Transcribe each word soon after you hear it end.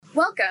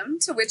Welcome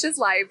to Witch's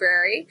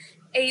Library,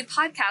 a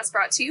podcast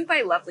brought to you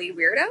by Lovely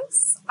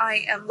Weirdos.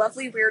 I am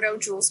Lovely Weirdo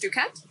Jules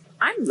Duquette.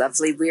 I'm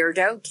Lovely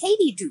Weirdo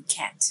Katie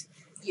Duquette.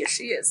 Yes,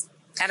 she is.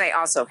 And I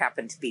also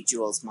happen to be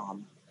Jules'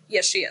 mom.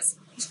 Yes, she is.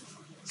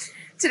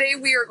 Today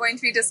we are going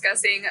to be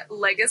discussing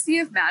Legacy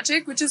of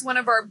Magic, which is one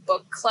of our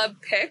book club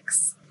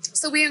picks.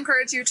 So we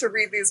encourage you to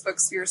read these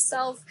books for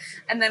yourself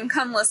and then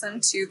come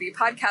listen to the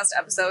podcast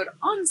episode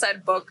on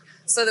said book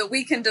so that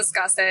we can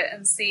discuss it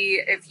and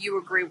see if you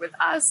agree with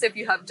us. If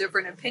you have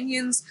different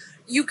opinions,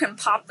 you can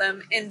pop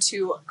them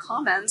into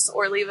comments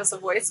or leave us a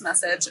voice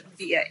message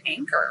via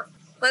Anchor.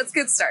 Let's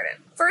get started.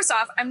 First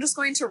off, I'm just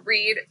going to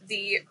read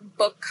the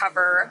book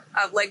cover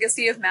of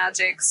Legacy of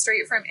Magic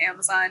straight from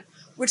Amazon,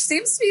 which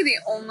seems to be the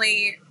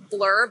only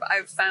blurb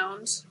I've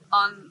found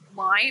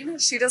online.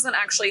 She doesn't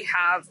actually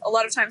have, a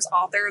lot of times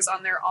authors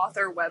on their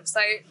author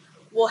website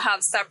will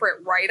have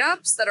separate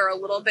write-ups that are a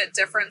little bit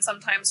different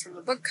sometimes from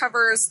the book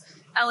covers.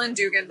 Ellen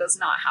Dugan does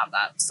not have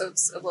that, so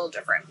it's a little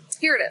different.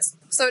 Here it is.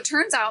 So it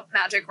turns out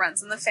magic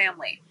runs in the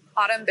family.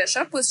 Autumn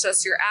Bishop was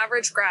just your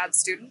average grad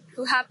student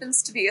who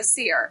happens to be a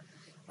seer.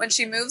 When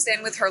she moves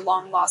in with her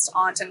long-lost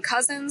aunt and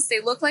cousins, they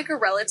look like a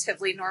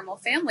relatively normal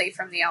family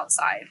from the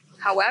outside.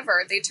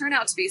 However, they turn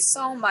out to be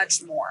so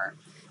much more.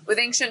 With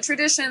ancient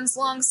traditions,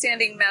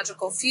 long-standing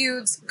magical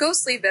feuds,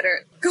 ghostly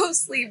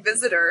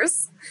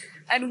visitors,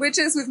 and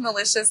witches with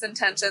malicious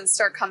intentions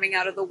start coming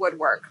out of the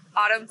woodwork.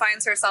 Autumn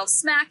finds herself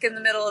smack in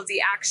the middle of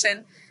the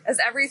action as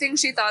everything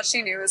she thought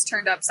she knew is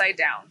turned upside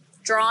down.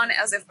 Drawn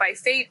as if by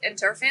fate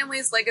into her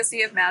family's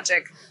legacy of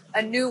magic,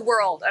 a new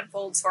world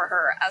unfolds for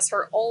her as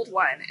her old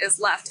one is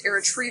left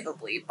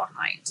irretrievably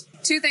behind.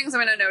 Two things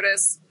I'm going to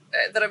notice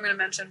that I'm going to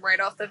mention right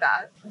off the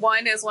bat.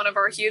 One is one of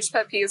our huge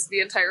pet peeves of the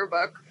entire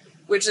book,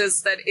 which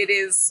is that it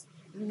is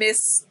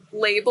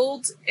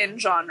mislabeled in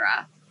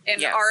genre,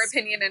 in our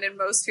opinion and in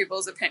most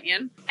people's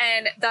opinion.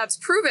 And that's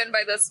proven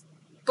by this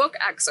book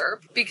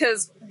excerpt,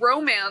 because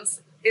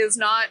romance is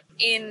not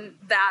in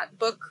that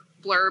book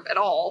blurb at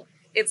all.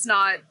 It's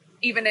not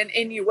even an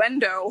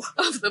innuendo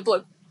of the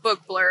book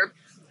blurb,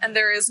 and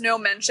there is no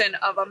mention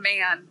of a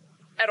man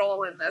at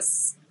all in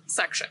this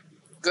section.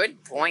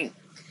 Good point.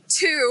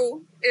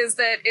 Two is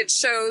that it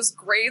shows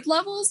grade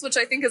levels, which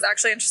I think is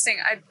actually interesting.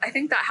 I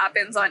think that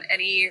happens on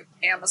any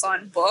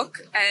Amazon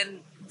book, and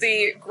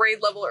the grade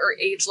level or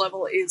age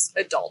level is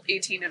adult,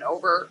 18 and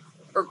over,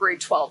 or grade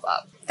 12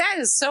 up. That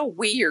is so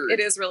weird. It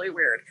is really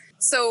weird.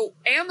 So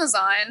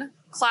Amazon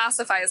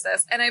classifies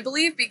this, and I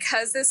believe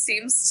because this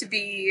seems to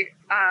be,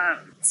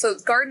 so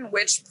Garden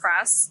Witch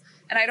Press,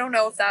 and I don't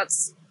know if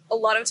that's, a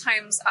lot of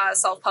times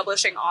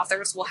self-publishing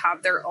authors will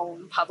have their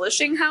own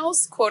publishing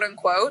house, quote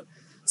unquote.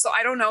 So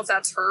I don't know if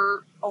that's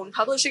her own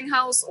publishing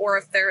house or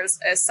if there's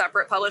a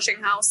separate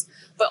publishing house,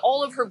 but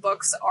all of her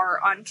books are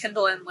on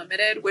Kindle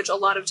Unlimited, which a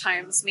lot of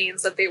times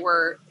means that they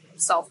were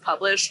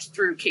self-published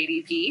through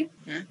KDP.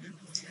 Mm-hmm.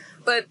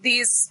 But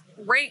these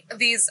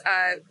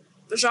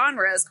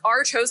genres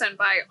are chosen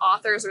by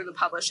authors or the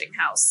publishing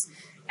house.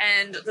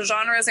 And the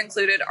genres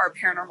included are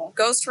paranormal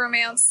ghost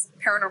romance,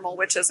 paranormal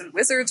witches and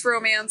wizards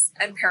romance,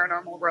 and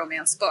paranormal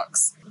romance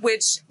books,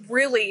 which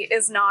really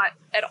is not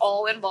at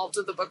all involved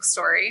with the book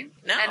story.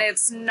 No. And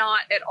it's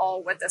not at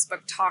all what this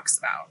book talks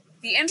about.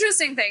 The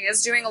interesting thing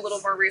is doing a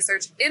little more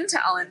research into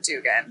Ellen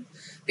Dugan,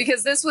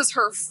 because this was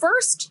her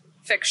first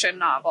fiction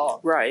novel.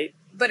 Right.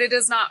 But it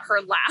is not her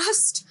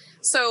last.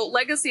 So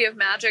Legacy of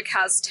Magic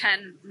has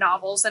 10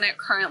 novels in it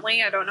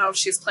currently. I don't know if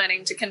she's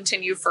planning to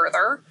continue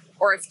further,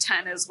 or if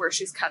 10 is where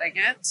she's cutting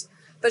it.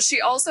 But she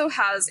also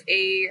has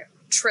a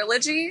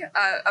trilogy,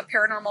 a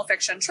paranormal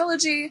fiction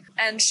trilogy,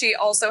 and she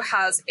also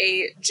has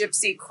a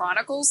Gypsy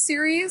Chronicles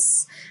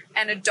series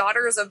and a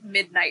Daughters of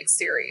Midnight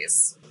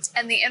series.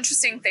 And the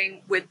interesting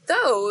thing with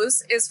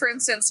those is, for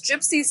instance,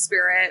 Gypsy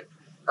Spirit,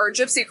 or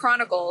Gypsy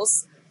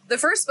Chronicles, the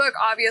first book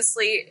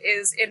obviously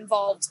is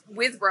involved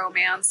with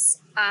romance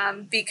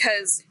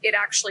because it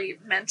actually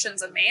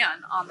mentions a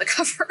man on the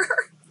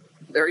cover.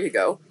 There you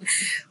go.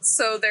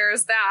 So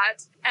there's that.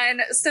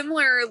 And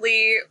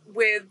similarly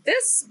with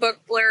this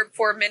book blurb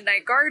for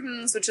Midnight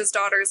Gardens, which is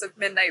Daughters of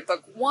Midnight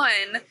Book 1,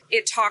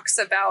 it talks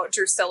about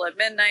Drusilla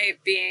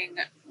Midnight being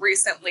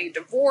recently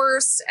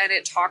divorced, and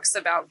it talks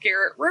about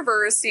Garrett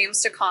Rivers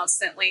seems to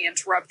constantly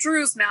interrupt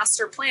Drew's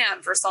master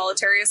plan for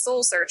solitary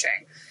soul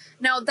searching.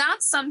 Now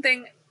that's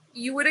something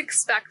you would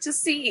expect to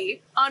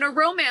see on a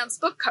romance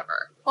book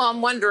cover. Well,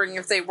 I'm wondering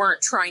if they weren't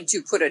trying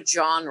to put a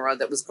genre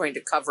that was going to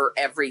cover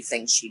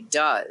everything she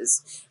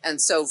does.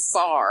 And so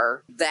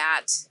far,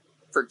 that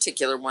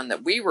particular one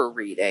that we were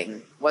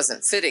reading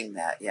wasn't fitting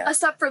that yet.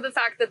 Except for the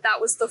fact that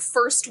that was the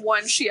first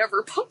one she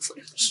ever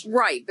published.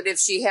 Right, but if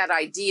she had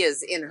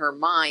ideas in her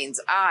mind's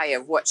eye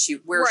of what she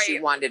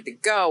wanted to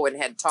go and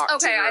had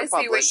talked to her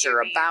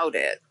publisher about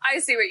it. I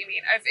see what you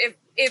mean.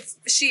 If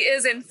she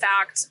is in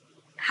fact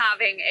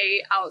having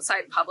a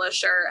outside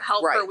publisher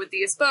help her with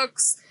these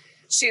books,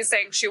 she's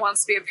saying she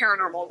wants to be a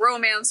paranormal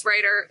romance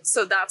writer,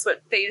 so that's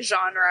what they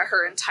genre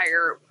her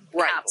entire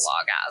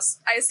catalog as.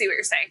 I see what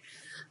you're saying.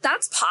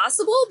 That's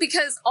possible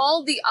because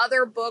all the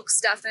other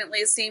books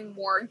definitely seem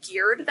more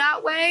geared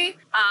that way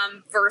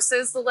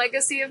versus the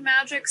Legacy of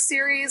Magic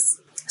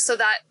series. So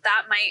that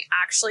might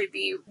actually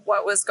be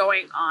what was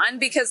going on,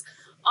 because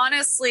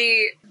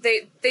honestly,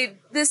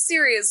 this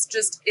series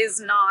just is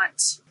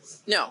not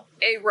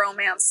a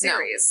romance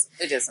series.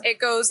 No, it isn't. It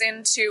goes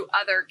into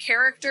other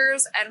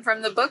characters, and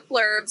from the book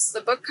blurbs,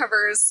 the book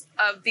covers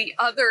of the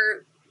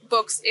other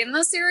books in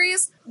the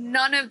series,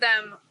 none of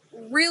them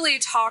really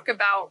talk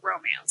about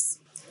romance.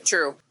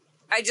 True.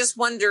 I just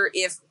wonder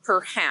if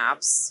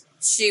perhaps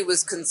she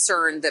was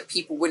concerned that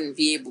people wouldn't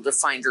be able to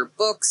find her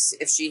books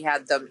if she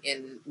had them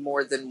in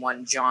more than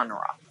one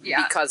genre.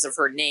 Yeah. Because of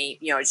her name.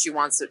 She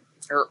wants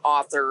her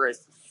author,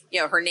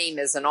 her name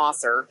as an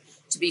author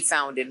to be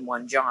found in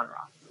one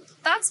genre.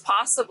 That's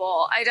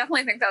possible. I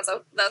definitely think that's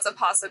a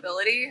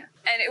possibility.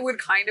 And it would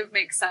kind of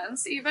make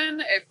sense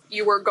even if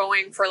you were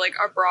going for like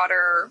a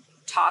broader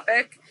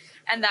topic,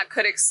 and that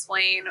could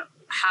explain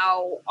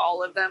how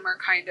all of them are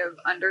kind of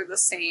under the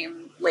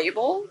same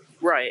label.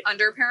 Right.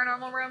 Under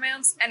paranormal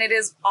romance. And it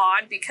is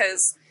odd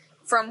because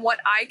from what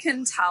I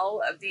can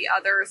tell of the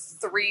other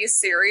 3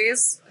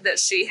 series that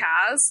she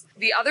has,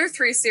 the other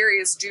 3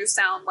 series do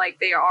sound like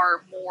they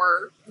are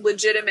more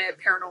legitimate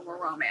paranormal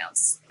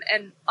romance.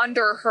 And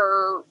under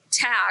her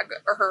tag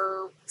or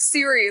her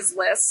series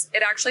list,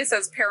 it actually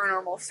says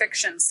paranormal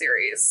fiction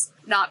series,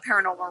 not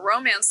paranormal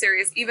romance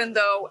series, even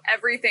though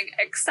everything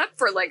except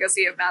for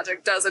Legacy of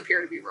Magic does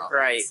appear to be romance.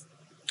 Right.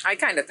 I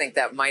kind of think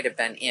that might have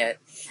been it.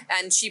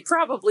 And she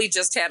probably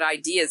just had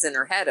ideas in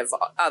her head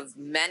of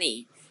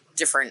many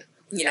different,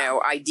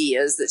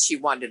 ideas that she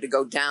wanted to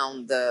go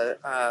down the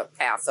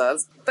path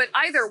of. But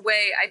either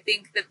way, I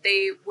think that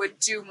they would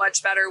do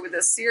much better with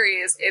this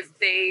series if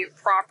they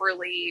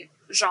properly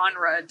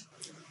genred.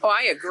 Oh,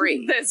 I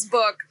agree. This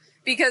book,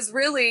 because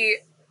really,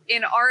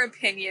 in our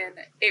opinion,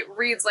 it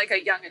reads like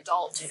a young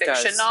adult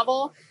fiction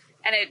novel,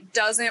 and it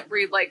doesn't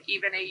read like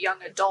even a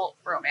young adult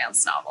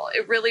romance novel.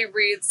 It really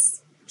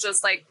reads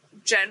just like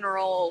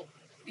general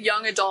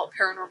young adult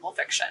paranormal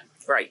fiction.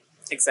 Right,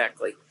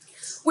 exactly.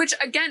 Which,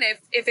 again,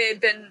 if it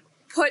had been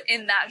put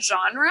in that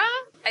genre,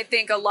 I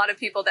think a lot of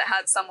people that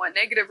had somewhat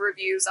negative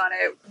reviews on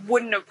it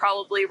wouldn't have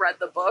probably read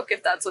the book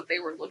if that's what they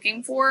were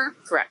looking for.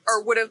 Correct.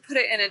 Or would have put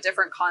it in a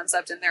different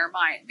concept in their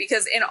mind.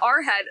 Because in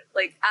our head,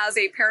 like, as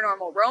a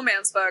paranormal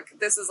romance book,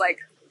 this is like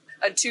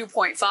a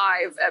 2.5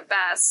 at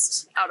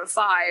best out of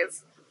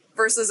 5.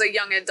 Versus a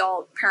young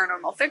adult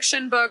paranormal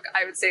fiction book,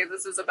 I would say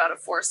this is about a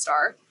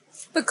 4-star.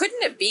 But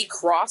couldn't it be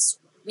cross,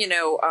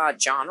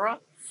 genre?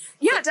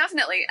 Yeah,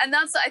 definitely. And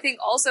that's, I think,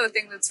 also a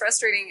thing that's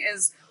frustrating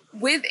is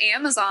with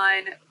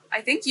Amazon,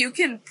 I think you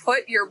can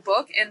put your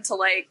book into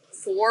like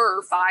 4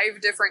 or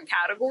 5 different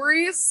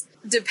categories,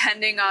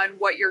 depending on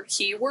what your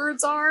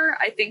keywords are,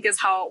 I think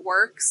is how it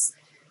works.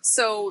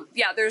 So,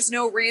 yeah, there's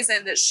no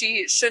reason that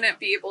she shouldn't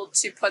be able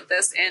to put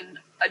this in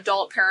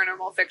adult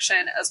paranormal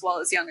fiction as well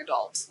as young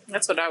adult.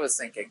 That's what I was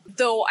thinking.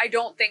 Though I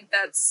don't think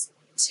that's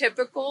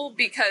typical,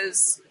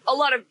 because a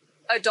lot of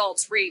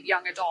adults read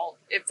young adult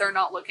if they're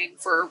not looking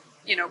for,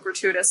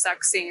 gratuitous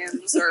sex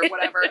scenes or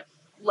whatever,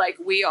 like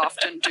we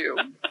often do.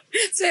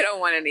 So they don't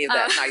want any of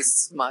that nice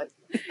smut.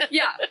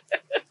 Yeah.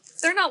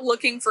 They're not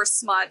looking for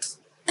smut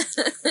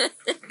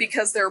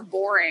because they're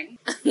boring.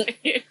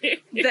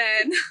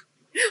 Then...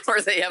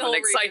 Or they have an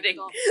exciting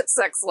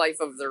sex life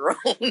of their own.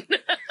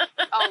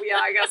 Oh, yeah,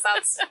 I guess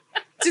that's...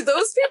 Do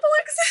those people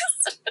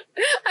exist?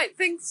 I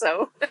think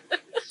so.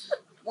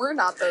 We're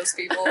not those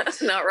people.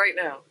 Not right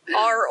now.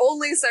 Our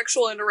only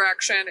sexual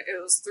interaction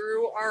is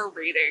through our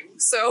reading.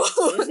 So,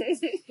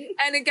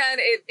 and again,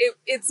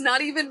 it's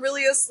not even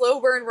really a slow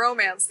burn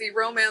romance. The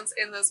romance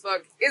in this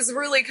book is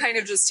really kind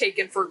of just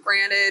taken for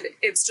granted.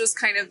 It's just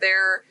kind of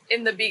there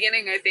in the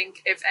beginning, I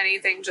think, if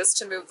anything, just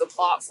to move the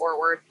plot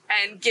forward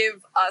and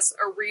give us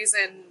a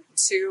reason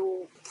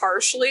to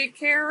partially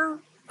care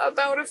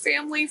about a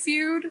family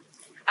feud.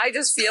 I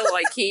just feel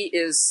like he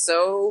is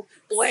so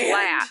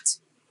flat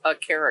a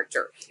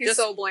character. He's just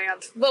so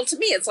bland. Well, to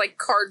me, it's like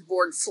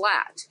cardboard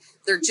flat.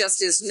 There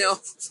just is no,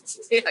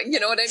 you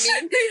know what I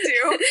mean?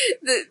 I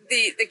do.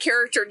 The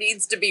character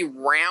needs to be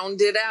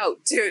rounded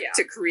out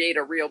to create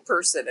a real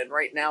person, and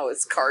right now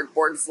it's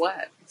cardboard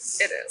flat.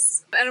 It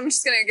is. And I'm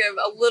just going to give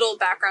a little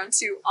background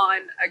too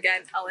on,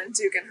 again, Ellen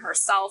Dugan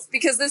herself,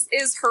 because this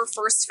is her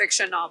first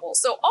fiction novel.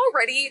 So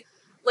already,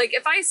 like,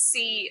 if I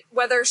see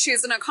whether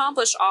she's an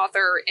accomplished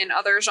author in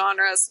other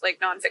genres, like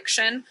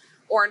nonfiction,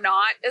 or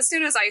not, as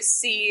soon as I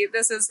see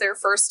this is their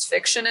first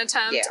fiction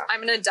attempt,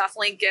 I'm going to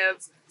definitely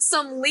give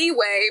some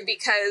leeway,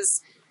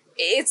 because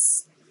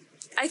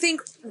I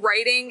think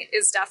writing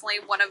is definitely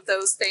one of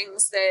those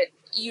things that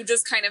you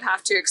just kind of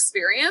have to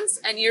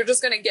experience, and you're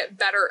just going to get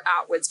better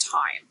at with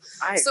time.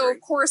 So, of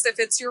course, if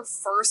it's your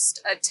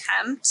first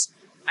attempt,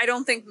 I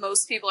don't think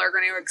most people are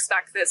going to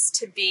expect this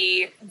to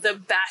be the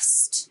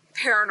best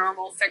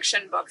paranormal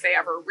fiction book they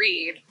ever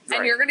read. Right.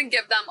 And you're going to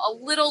give them a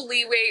little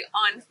leeway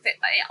on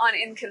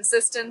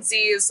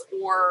inconsistencies,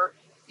 or,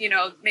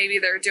 maybe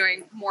they're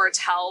doing more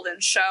tell than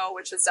show,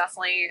 which is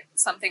definitely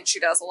something she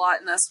does a lot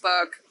in this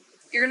book.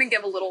 you're going to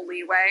give a little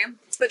leeway.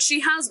 But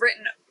she has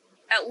written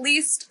at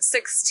least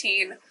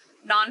 16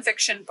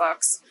 nonfiction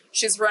books.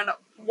 She's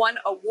won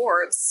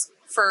awards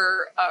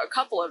for a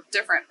couple of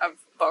different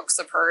books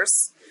of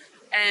hers.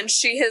 And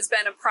she has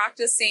been a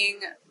practicing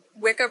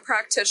Wicca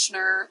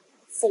practitioner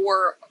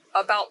for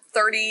about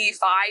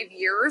 35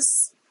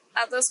 years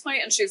at this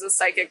point, and she's a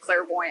psychic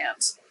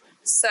clairvoyant.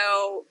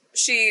 So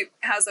she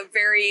has a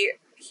very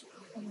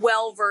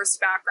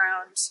well-versed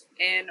background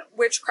in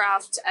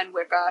witchcraft and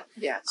Wicca,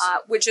 Yes.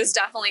 which is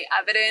definitely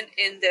evident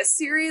in this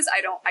series.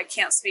 I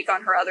can't speak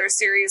on her other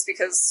series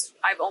because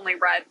I've only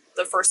read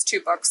the first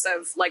 2 books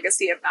of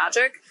Legacy of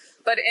Magic.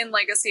 But in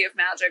Legacy of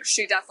Magic,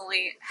 she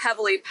definitely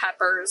heavily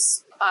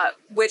peppers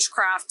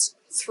witchcraft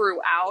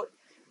throughout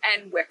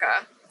and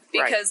Wicca,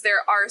 because there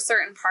are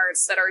certain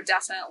parts that are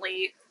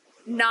definitely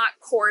not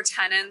core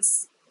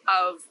tenets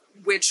of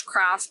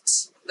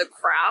witchcraft, the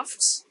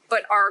craft,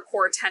 but are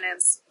core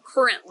tenets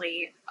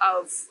currently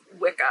of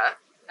Wicca,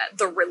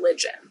 the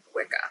religion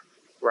Wicca.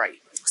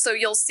 Right. So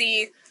you'll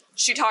see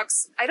she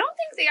talks, I don't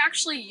think they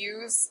actually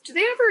do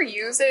they ever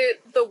use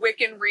it, the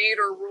Wiccan Rede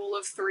or Rule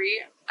of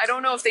 3? I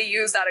don't know if they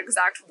use that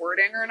exact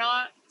wording or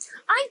not.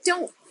 I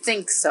don't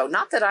think so.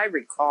 Not that I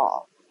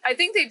recall. I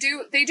think they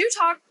do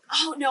talk,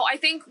 oh no, I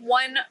think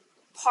one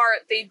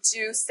part they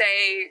do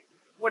say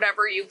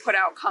whatever you put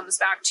out comes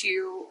back to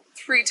you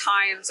 3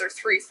 times or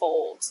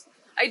threefold.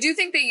 I do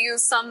think they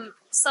use some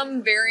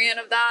variant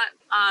of that,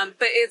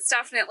 but it's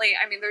definitely,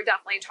 I mean, they're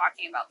definitely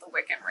talking about the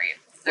Wiccan Rede.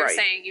 They're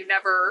saying you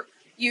never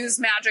use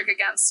magic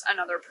against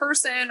another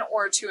person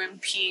or to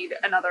impede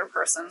another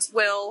person's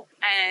will,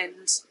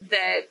 and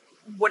that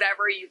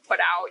whatever you put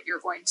out, you're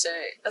going to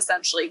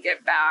essentially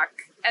get back.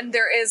 And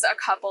there is a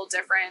couple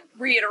different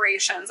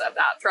reiterations of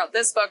that throughout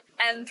this book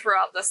and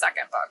throughout the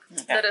second book.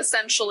 Okay. That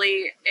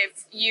essentially,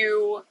 if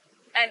you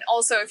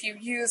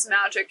use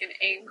magic in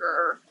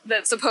anger,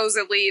 that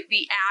supposedly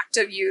the act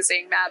of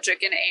using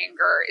magic in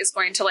anger is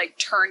going to like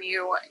turn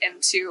you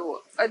into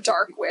a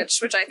dark witch,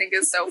 which I think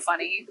is so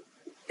funny.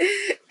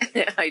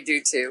 I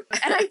do too.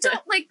 And I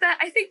don't like that.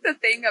 I think the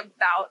thing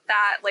about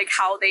that, like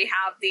how they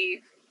have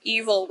the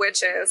evil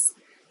witches,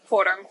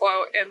 quote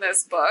unquote, in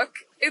this book,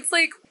 it's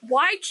like,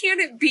 why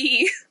can't it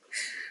be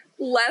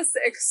less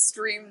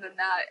extreme than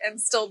that and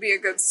still be a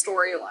good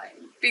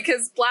storyline?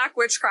 Because black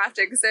witchcraft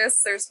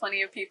exists. There's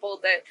plenty of people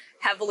that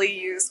heavily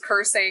use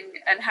cursing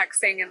and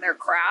hexing in their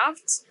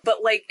craft.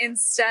 But like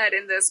instead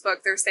in this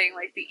book, they're saying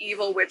like the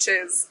evil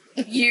witches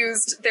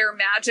used their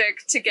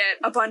magic to get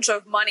a bunch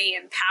of money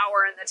and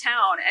power in the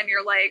town. And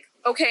you're like,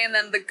 okay, and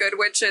then the good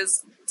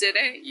witches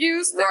didn't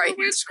use their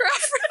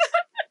witchcraft for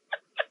that.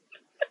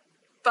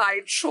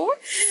 By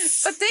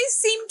choice. But they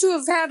seem to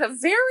have had a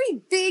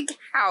very big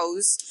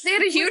house. They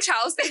had a huge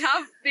house. They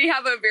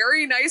have a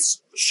very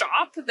nice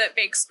shop that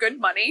makes good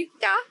money.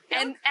 Yeah.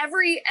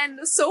 And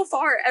so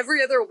far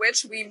every other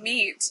witch we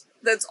meet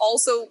that's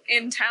also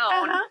in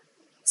town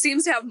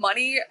seems to have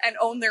money and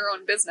own their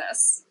own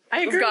business.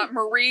 I agree. We've got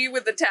Marie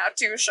with the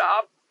tattoo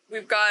shop.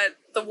 We've got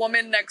the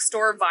woman next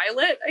door,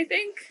 Violet, I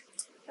think.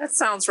 That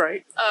sounds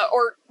right.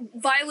 Or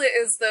Violet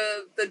is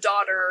the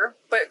daughter,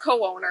 but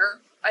co-owner.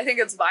 I think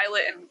it's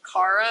Violet and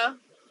Cara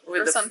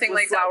or something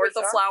like that with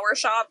the flower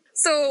shop.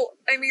 So,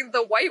 I mean,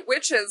 the white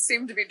witches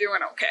seem to be doing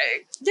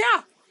okay.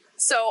 Yeah.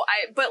 So,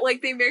 but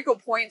like they make a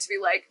point to be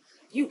like,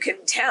 you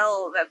can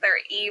tell that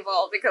they're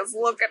evil because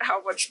look at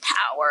how much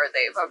power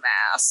they've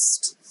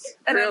amassed.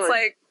 And It's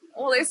like,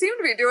 well, they seem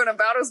to be doing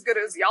about as good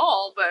as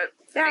y'all, but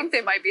I think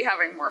they might be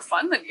having more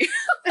fun than you.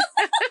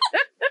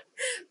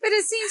 But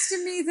it seems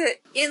to me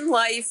that in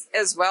life,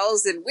 as well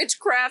as in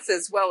witchcraft,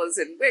 as well as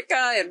in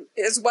Wicca, and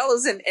as well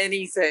as in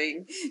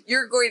anything,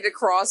 you're going to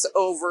cross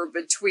over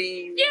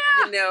between,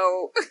 you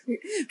know,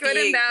 good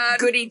and bad,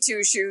 goody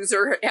two-shoes,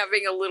 or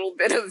having a little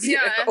bit of, you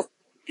know,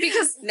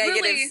 because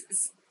negative, really,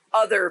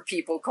 other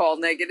people call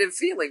negative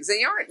feelings.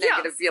 They aren't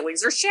negative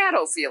feelings, or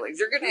shadow feelings.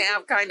 You're going to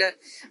have kind of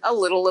a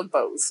little of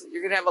both.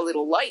 You're going to have a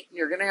little light, and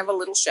you're going to have a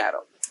little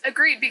shadow.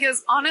 Agreed,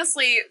 because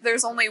honestly,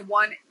 there's only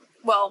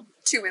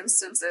two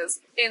instances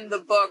in the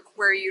book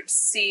where you'd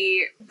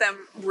see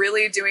them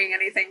really doing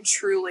anything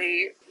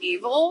truly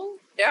evil.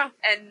 Yeah.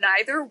 And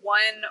neither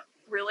one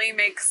really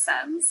makes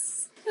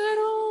sense at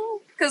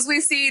all. Because we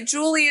see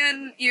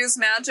Julian use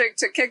magic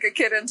to kick a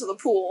kid into the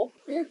pool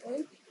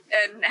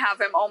and have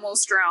him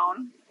almost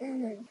drown.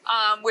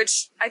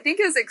 Which I think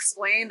is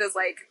explained as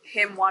like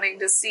him wanting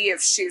to see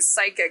if she's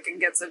psychic and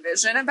gets a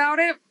vision about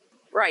it.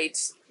 Right.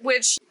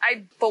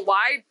 But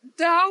why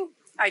though?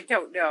 I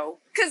don't know.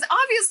 Because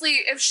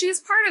obviously, if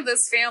she's part of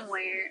this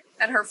family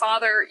and her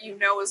father,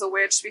 is a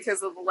witch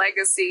because of the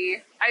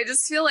legacy, I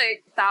just feel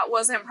like that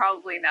wasn't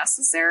probably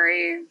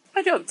necessary.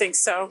 I don't think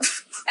so.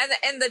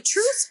 and the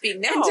truth be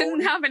known, it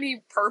didn't have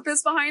any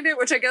purpose behind it,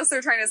 which I guess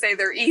they're trying to say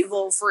they're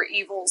evil for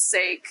evil's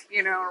sake,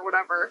 or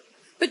whatever.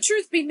 But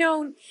truth be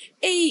known,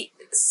 a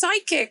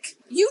psychic,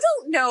 you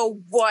don't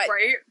know what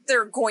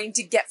they're going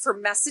to get for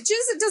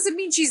messages. It doesn't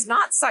mean she's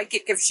not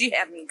psychic if she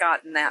hadn't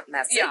gotten that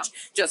message. Yeah.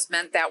 Just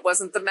meant that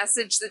wasn't the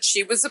message that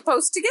she was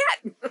supposed to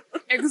get.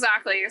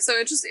 Exactly. So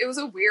it was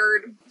a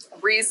weird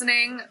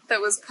reasoning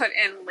that was put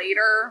in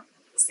later,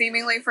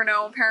 seemingly for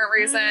no apparent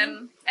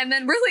reason. And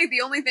then really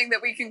the only thing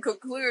that we can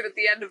conclude at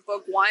the end of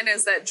book 1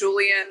 is that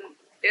Julian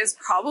is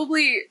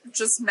probably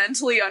just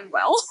mentally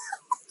unwell.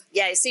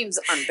 Yeah, he seems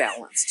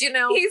unbalanced, you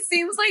know? He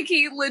seems like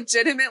he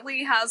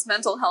legitimately has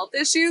mental health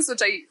issues,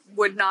 which I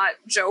would not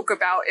joke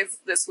about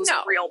if this was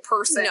a real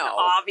person,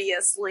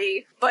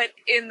 obviously. But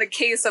in the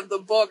case of the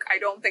book, I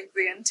don't think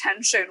the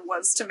intention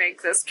was to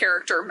make this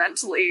character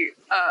mentally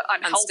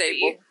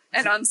unhealthy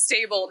and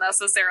unstable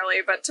necessarily,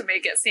 but to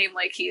make it seem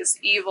like he's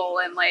evil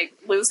and like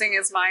losing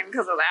his mind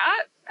because of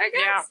that, I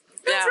guess.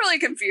 Yeah. It's really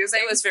confusing.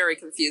 It was very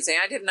confusing.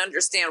 I didn't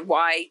understand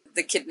why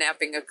the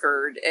kidnapping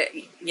occurred.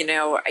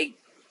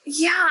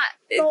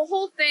 The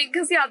whole thing,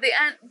 because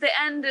the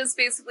end is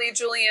basically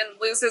Julian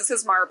loses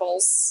his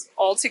marbles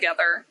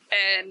altogether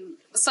and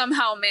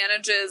somehow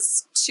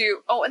manages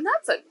to, and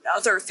that's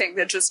another thing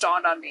that just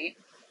dawned on me.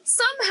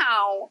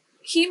 Somehow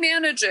he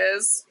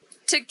manages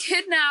to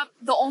kidnap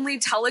the only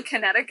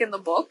telekinetic in the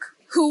book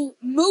who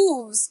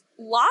moves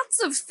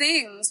lots of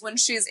things when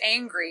she's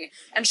angry,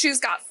 and she's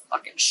got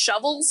fucking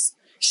shovels,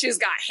 she's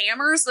got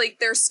hammers, like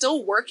they're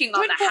still working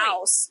on the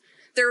house.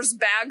 There's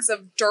bags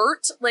of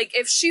dirt. Like,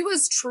 if she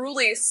was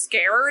truly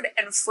scared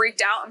and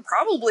freaked out and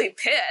probably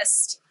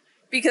pissed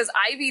because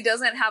Ivy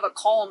doesn't have a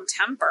calm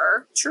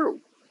temper.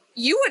 True.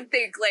 You would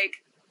think,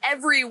 like,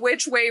 every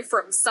which way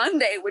from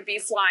Sunday would be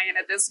flying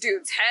at this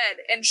dude's head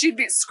and she'd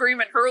be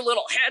screaming her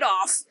little head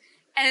off.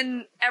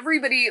 And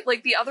everybody,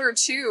 like the other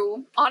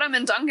two, Autumn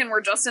and Duncan, were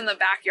just in the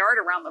backyard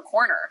around the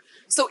corner.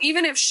 So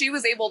even if she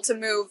was able to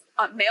move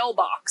a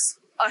mailbox,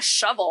 a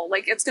shovel,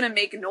 like, it's going to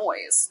make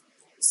noise.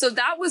 So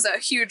that was a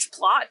huge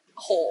plot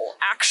hole,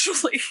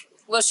 actually.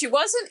 Well, she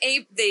wasn't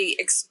able,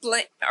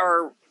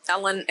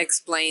 Ellen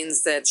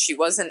explains that she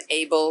wasn't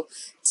able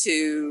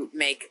to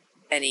make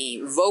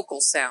any vocal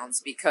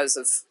sounds because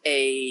of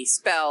a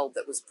spell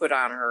that was put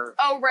on her.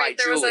 Oh, right,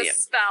 by there Julian. was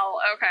a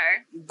spell,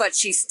 okay. But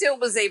she still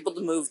was able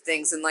to move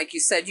things, and like you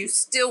said, you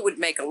still would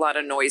make a lot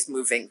of noise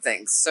moving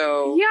things.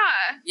 So,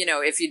 yeah, you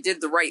know, if you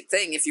did the right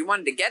thing, if you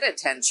wanted to get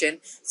attention,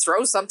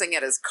 throw something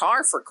at his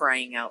car, for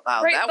crying out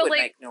loud. Right, that would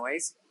like, make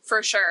noise.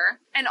 For sure.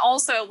 And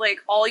also, like,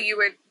 all you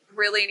would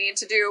really need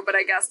to do, but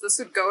I guess this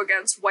would go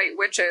against White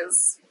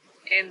Witches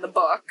in the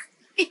book,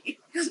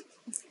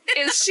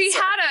 is she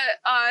had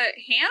a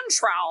hand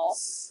trowel.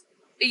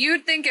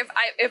 You'd think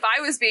if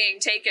I was being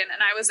taken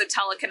and I was a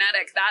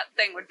telekinetic, that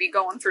thing would be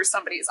going through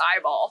somebody's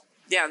eyeball.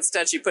 Yeah,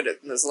 instead she put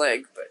it in his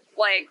leg, but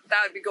like,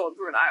 that would be going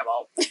through an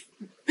eyeball.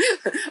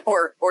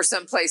 or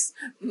someplace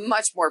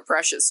much more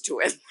precious to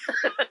it.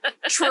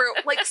 True.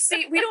 Like,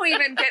 see, we don't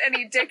even get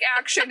any dick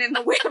action in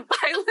the way of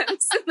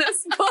violence in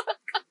this book.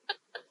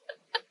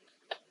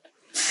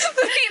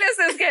 The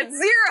penises get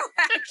zero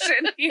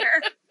action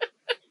here.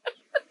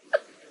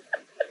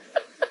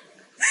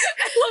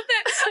 I love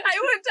that. I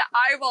went to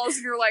eyeballs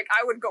and you're like,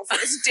 I would go for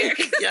his dick.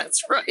 Yeah,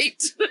 that's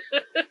right.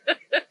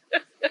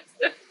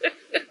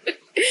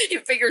 He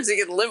figures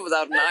he can live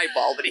without an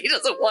eyeball, but he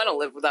doesn't want to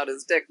live without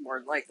his dick, more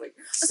than likely.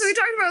 So we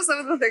talked about some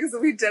of the things that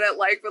we didn't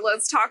like, but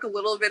let's talk a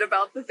little bit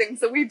about the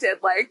things that we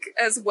did like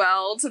as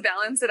well to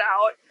balance it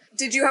out.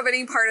 Did you have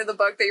any part of the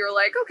book that you were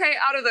like, okay,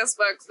 out of this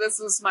book, this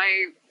was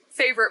my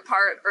favorite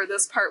part, or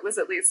this part was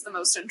at least the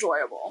most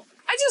enjoyable?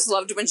 I just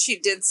loved when she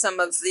did some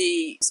of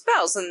the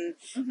spells, and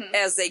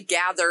as they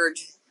gathered,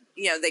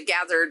 they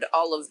gathered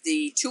all of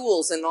the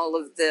tools and all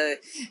of the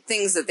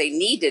things that they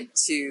needed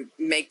to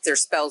make their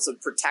spells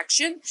of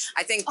protection.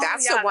 I think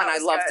that's the one I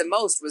loved the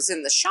most, was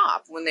in the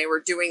shop when they were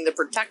doing the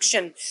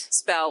protection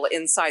spell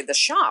inside the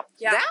shop.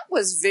 Yeah. That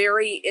was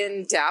very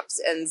in-depth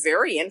and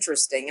very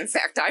interesting. In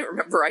fact, I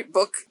remember I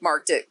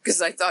bookmarked it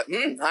because I thought,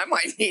 I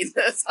might need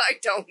this. I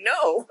don't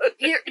know.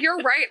 You're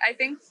right. I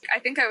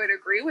think I would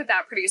agree with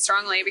that pretty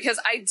strongly, because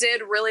I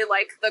did really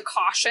like the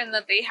caution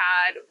that they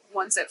had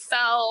once it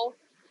fell.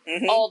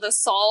 All the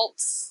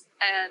salts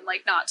and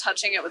like not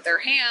touching it with their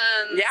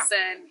hands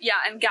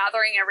and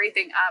gathering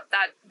everything up.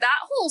 That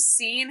whole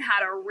scene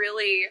had a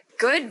really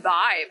good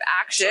vibe,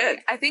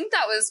 actually. I think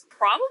that was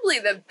probably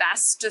the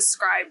best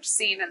described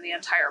scene in the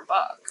entire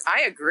book.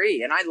 I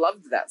agree, and I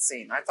loved that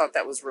scene. I thought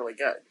that was really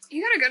good.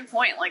 You got a good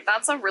point. Like,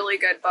 that's a really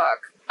good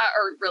book.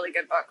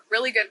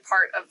 Really good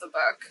part of the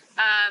book.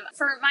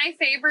 For my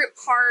favorite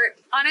part,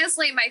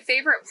 honestly, my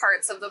favorite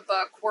parts of the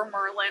book were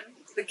Merlin,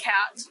 the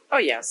cat. Oh,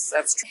 yes,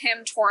 that's true.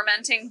 Him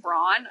tormenting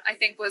Braun, I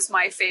think, was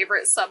my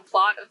favorite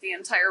subplot of the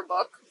entire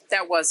book.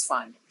 That was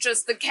fun.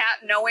 Just the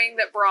cat knowing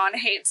that Braun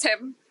hates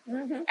him,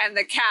 and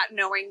the cat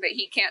knowing that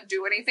he can't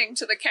do anything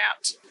to the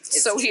cat,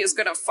 so he is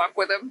going to fuck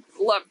with him.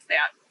 Loved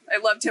that. I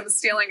loved him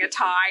stealing a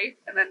tie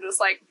and then just,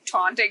 like,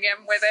 taunting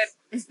him with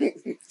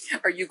it.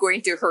 Are you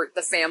going to hurt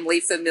the family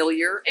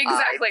familiar?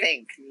 Exactly. I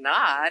think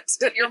not.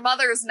 Your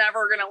mother's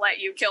never going to let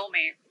you kill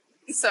me.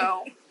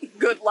 So,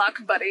 good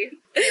luck, buddy.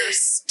 You're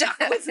stuck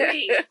with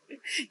me.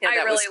 I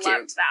really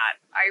loved that.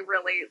 I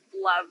really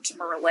loved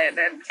Merlin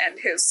and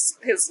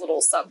his little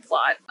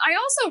subplot. I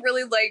also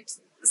really liked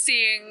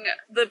seeing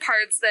the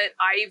parts that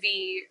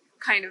Ivy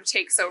kind of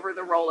takes over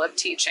the role of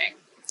teaching.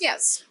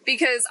 Yes.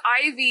 Because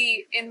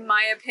Ivy, in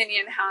my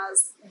opinion,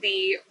 has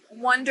the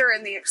wonder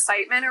and the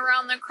excitement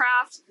around the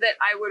craft that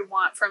I would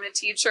want from a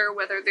teacher,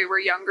 whether they were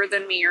younger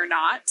than me or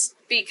not,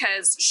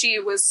 because she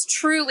was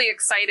truly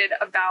excited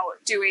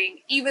about doing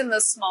even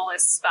the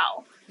smallest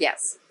spell.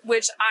 Yes.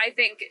 Which I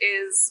think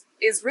is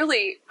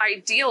really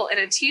ideal in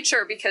a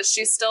teacher, because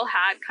she still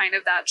had kind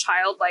of that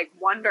childlike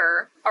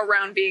wonder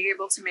around being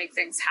able to make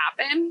things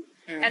happen.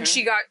 Mm-hmm. And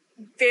she got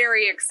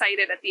very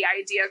excited at the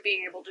idea of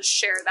being able to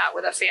share that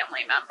with a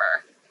family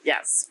member.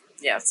 Yes.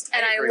 Yes.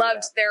 And I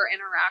loved their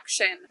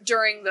interaction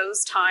during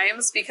those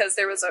times, because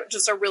there was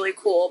just a really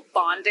cool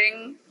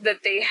bonding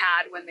that they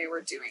had when they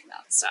were doing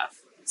that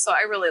stuff. So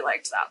I really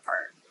liked that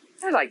part.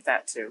 I liked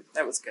that too.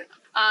 That was good.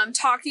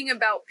 Talking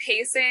about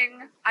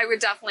pacing, I would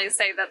definitely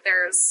say that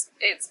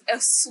it's a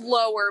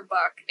slower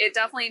book. It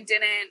definitely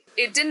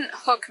didn't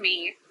hook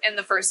me in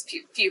the first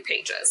few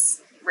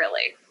pages,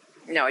 really.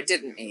 No, it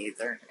didn't me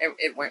either.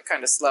 It went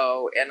kind of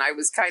slow, and I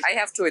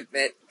have to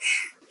admit,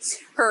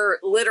 her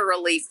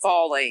literally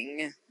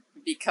falling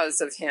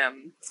because of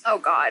him. Oh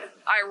God,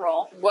 eye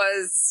roll.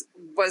 Was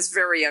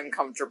very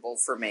uncomfortable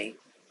for me.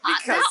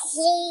 Because that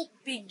whole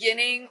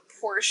beginning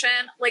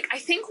portion, like, I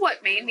think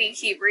what made me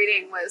keep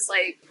reading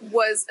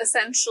was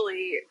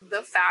essentially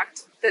the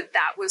fact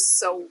that was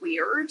so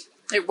weird.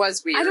 It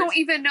was weird. I don't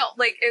even know.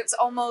 Like, it's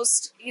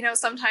almost,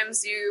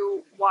 sometimes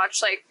you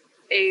watch a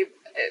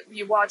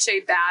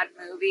bad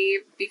movie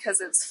because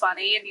it's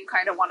funny and you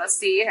kind of want to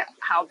see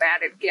how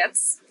bad it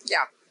gets.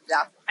 Yeah.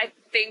 Yeah. I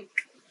think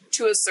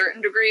to a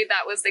certain degree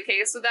that was the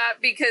case with that,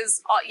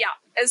 because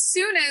as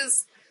soon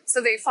as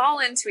they fall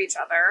into each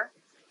other,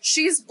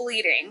 she's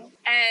bleeding,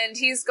 and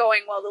he's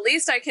going, well, the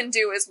least I can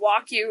do is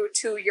walk you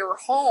to your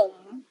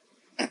home.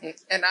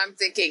 And I'm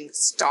thinking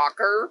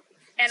stalker.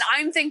 And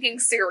I'm thinking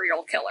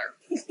serial killer.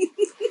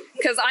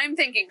 Because I'm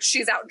thinking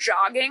she's out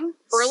jogging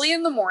early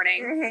in the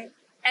morning, mm-hmm.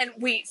 and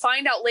we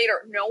find out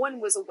later no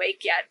one was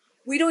awake yet.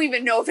 We don't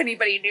even know if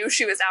anybody knew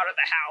she was out of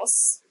the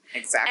house.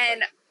 Exactly.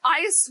 And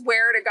I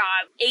swear to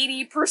God,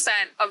 80%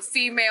 of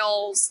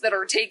females that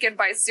are taken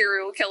by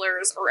serial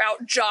killers are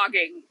out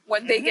jogging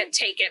when they get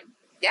taken.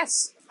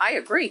 Yes, I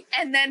agree.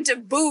 And then to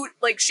boot,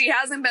 she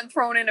hasn't been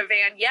thrown in a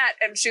van yet,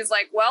 and she's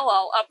like, well,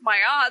 I'll up my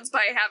odds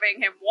by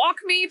having him walk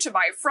me to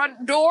my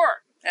front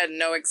door. And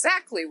know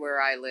exactly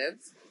where I live.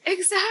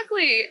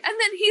 Exactly. And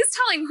then he's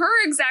telling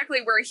her exactly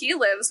where he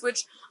lives,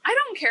 which I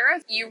don't care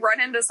if you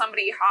run into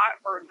somebody hot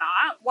or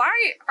not. Why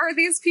are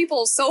these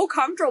people so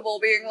comfortable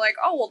being like,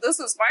 oh, well, this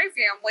is my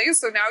family,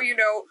 so now you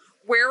know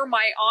where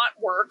my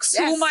aunt works,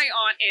 who my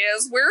aunt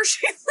is, where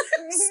she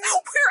lives,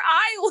 where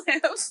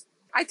I live.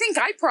 I think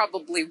I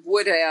probably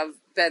would have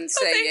been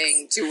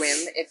saying to him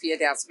if he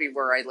had asked me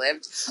where I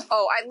lived,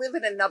 oh, I live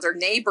in another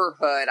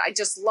neighborhood. I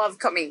just love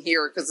coming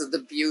here because of the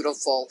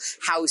beautiful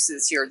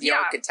houses here, the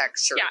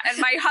architecture. Yeah, and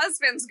my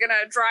husband's going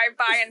to drive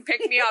by and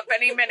pick me up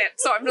any minute,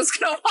 so I'm just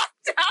going to walk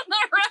down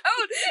the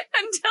road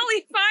until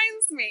he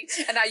finds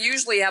me. And I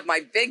usually have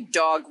my big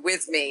dog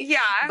with me.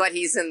 Yeah. But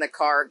he's in the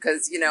car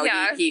because,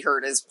 he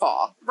hurt his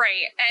paw.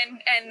 Right.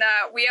 And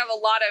we have a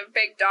lot of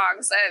big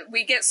dogs.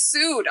 We get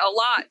sued a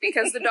lot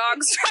because the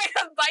dogs try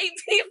to bite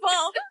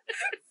people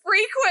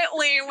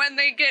frequently when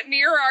they get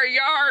near our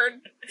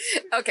yard.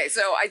 Okay,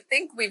 so I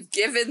think we've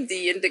given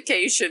the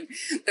indication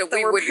that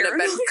we wouldn't have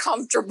been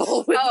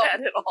comfortable with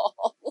that at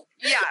all.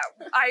 Yeah,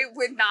 I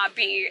would not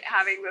be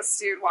having this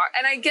dude walk.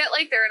 And I get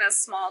they're in a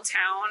small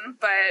town,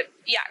 but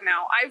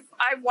no,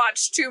 I've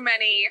watched too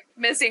many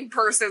missing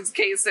persons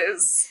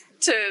cases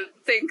to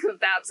think that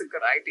that's a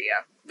good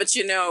idea. But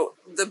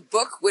the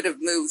book would have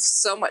moved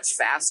so much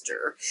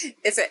faster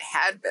if it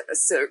had been a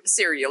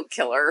serial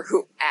killer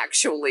who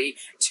actually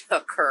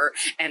took her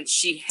and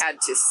she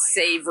had to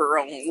save her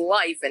own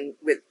life, and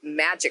with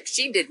magic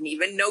she didn't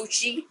even know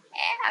she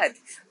had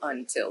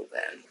until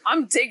then.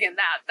 I'm digging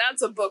that.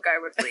 That's a book I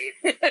would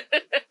read.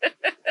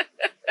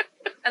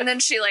 And then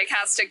she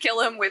has to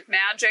kill him with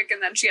magic,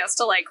 and then she has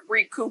to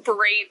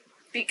recuperate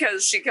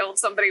because she killed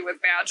somebody with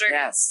magic.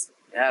 Yes.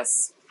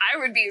 Yes. I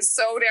would be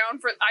so down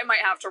for. I might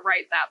have to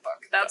write that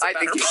book. I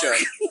think you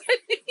should.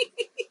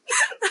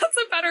 That's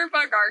a better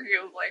book,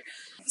 arguably.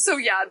 So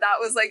that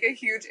was a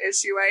huge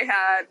issue I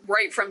had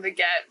right from the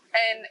get,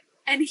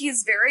 and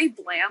he's very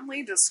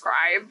blandly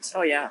described.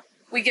 Oh yeah.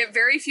 We get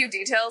very few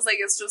details.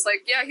 It's just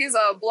he's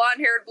a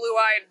blonde-haired,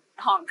 blue-eyed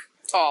hunk.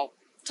 Tall,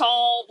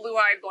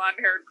 blue-eyed,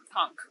 blonde-haired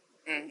hunk.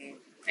 Mm-hmm.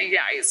 And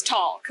he's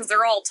tall because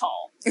they're all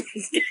tall.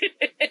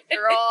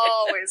 They're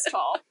always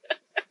tall.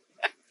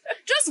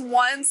 Just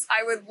once,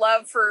 I would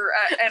love for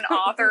an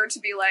author to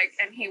be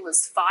and he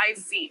was 5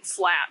 feet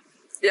flat.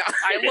 Yeah.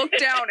 I looked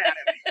down at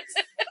him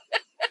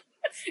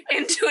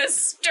into his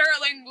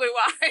sterling blue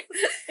eyes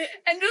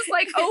and just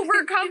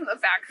overcome the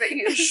fact that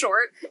he's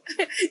short.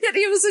 Yet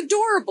he was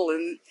adorable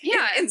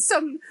in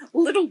some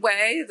little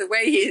way, the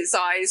way his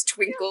eyes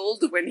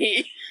twinkled when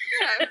he...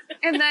 Yeah.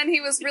 And then he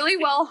was really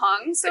well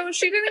hung, so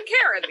she didn't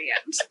care in the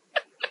end.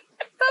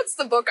 That's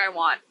the book I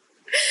want.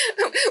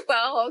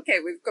 Well, okay,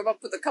 we've come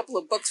up with a couple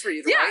of books for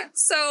you to write.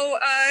 So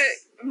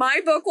my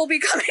book will be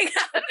coming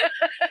out.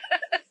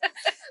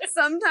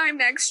 sometime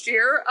next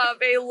year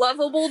of a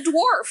lovable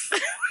dwarf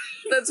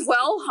that's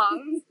well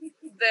hung,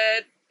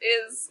 that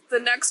is the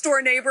next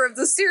door neighbor of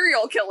the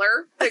serial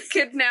killer that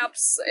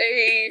kidnaps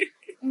a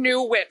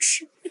new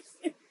witch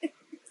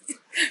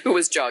Who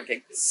was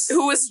jogging.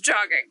 who was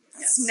jogging.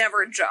 Yes.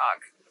 Never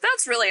jog.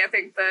 That's really, I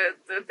think,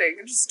 the thing.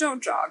 Just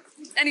don't jog.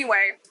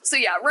 Anyway, so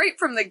yeah, right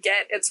from the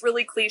get, it's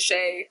really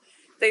cliche.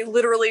 They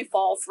literally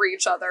fall for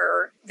each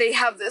other. They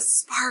have this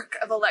spark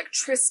of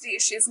electricity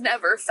she's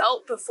never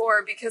felt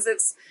before because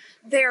it's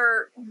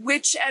their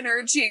witch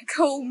energy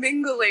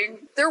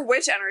commingling. Their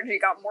witch energy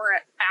got more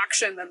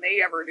action than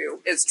they ever do.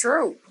 It's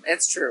true.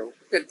 It's true.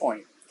 Good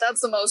point. That's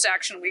the most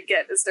action we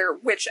get, is their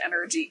witch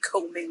energy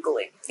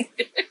commingling.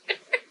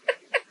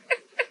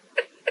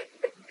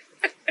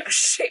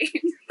 Shame.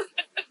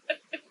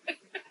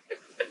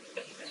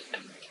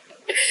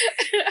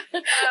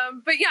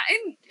 But yeah,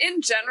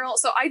 in general,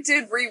 so I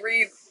did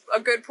reread a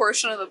good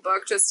portion of the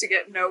book just to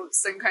get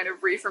notes and kind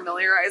of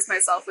refamiliarize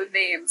myself with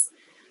names.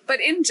 But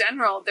in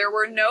general, there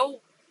were no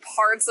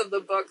parts of the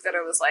book that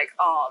I was like,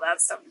 oh,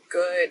 that's some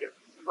good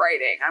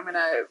writing. I'm going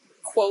to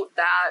quote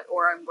that,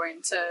 or I'm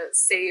going to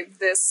save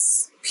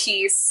this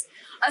piece.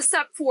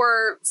 Except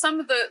for some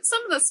of the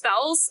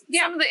spells,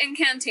 some of the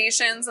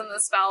incantations and the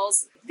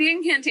spells. The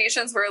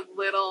incantations were a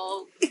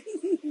little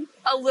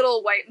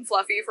white and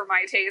fluffy for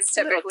my taste,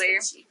 typically.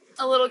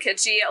 A little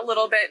kitschy, a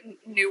little bit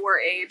newer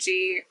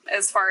agey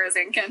as far as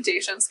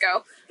incantations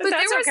go. But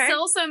there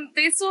were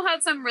they still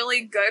had some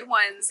really good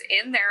ones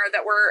in there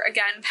that were,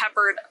 again,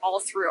 peppered all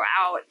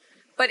throughout.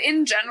 But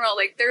in general,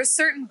 like, there's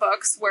certain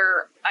books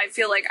where I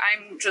feel like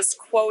I'm just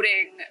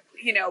quoting,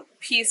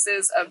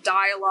 pieces of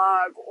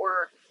dialogue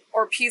or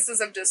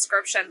pieces of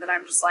description that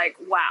I'm just like,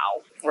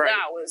 wow,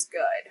 that was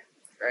good.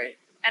 Right.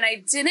 And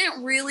I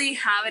didn't really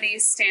have any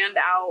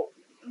standout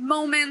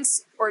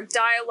moments or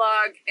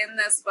dialogue in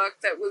this book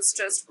that was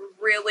just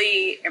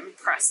really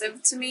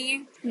impressive to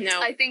me.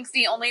 No. I think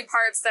the only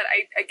parts that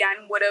I,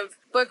 again, would have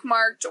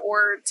bookmarked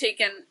or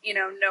taken,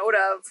 note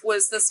of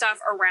was the stuff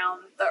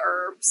around the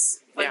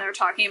herbs, when they're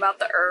talking about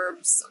the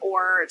herbs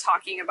or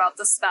talking about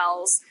the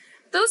spells.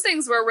 Those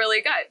things were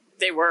really good.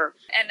 They were.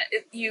 And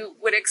you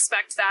would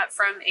expect that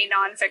from a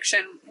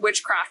nonfiction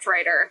witchcraft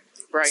writer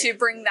to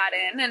bring that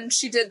in. And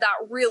she did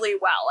that really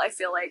well. I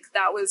feel like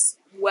that was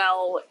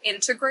well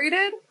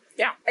integrated.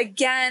 Yeah.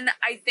 Again,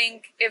 I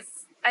think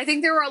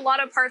there were a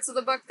lot of parts of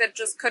the book that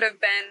just could have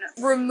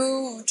been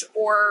removed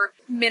or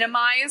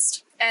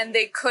minimized, and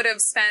they could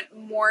have spent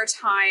more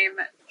time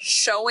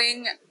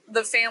showing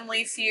the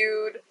family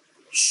feud,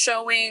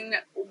 showing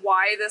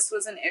why this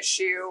was an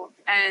issue,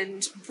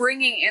 and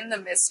bringing in the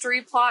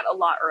mystery plot a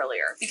lot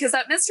earlier. Because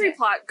that mystery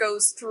plot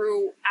goes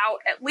throughout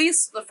at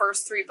least the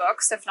first 3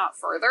 books, if not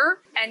further,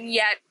 and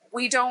yet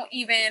we don't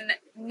even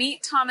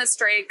meet Thomas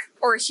Drake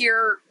or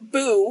hear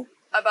boo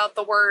about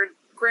the word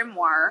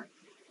grimoire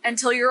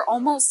until you're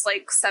almost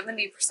like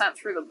 70%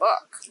 through the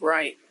book.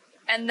 Right.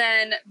 And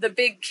then the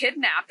big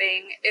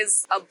kidnapping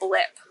is a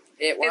blip.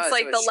 It's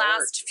like the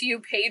last few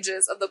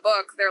pages of the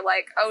book. They're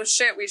like, oh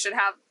shit, we should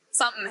have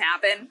something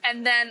happen.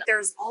 And then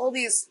there's all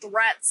these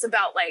threats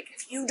about, like,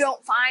 if you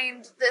don't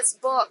find this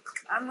book,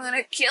 I'm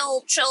gonna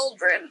kill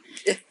children.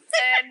 And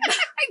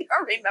I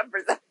don't remember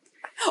that.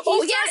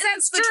 Oh, yes,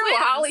 that's true. Twins.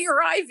 Holly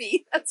or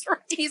Ivy. That's right.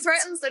 He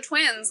threatens the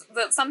twins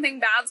that something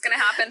bad's going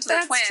to happen to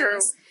the twins true.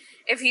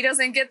 if he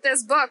doesn't get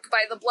this book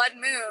by the blood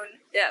moon.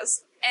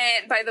 Yes.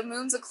 And by the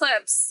moon's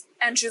eclipse.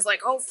 And she's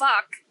like, oh,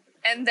 fuck.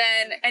 And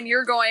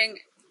you're going,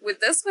 with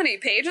this many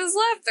pages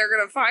left, they're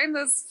going to find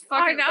this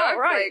fucking book.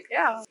 Right. Like,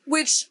 yeah.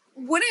 Which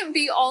wouldn't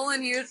be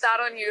that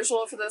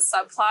unusual for this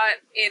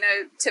subplot in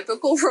a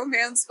typical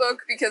romance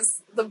book,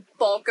 because the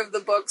bulk of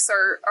the books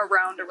are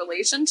around a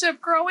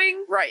relationship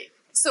growing. Right.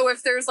 So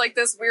if there's like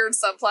this weird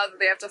subplot that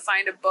they have to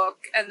find a book,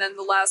 and then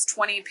the last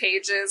 20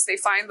 pages, they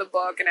find the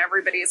book and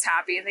everybody's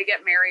happy and they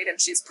get married and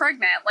she's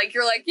pregnant, like,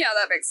 you're like, yeah,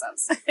 that makes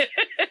sense.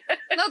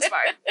 That's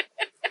fine.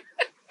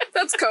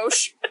 That's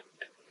kosher.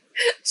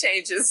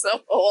 Changes the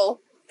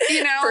whole,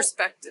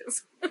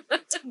 perspective.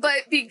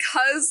 But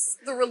because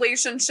the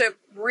relationship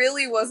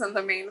really wasn't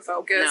the main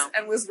focus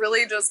and was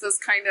really just this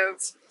kind of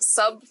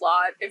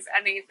subplot, if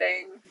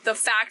anything, the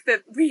fact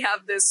that we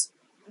have this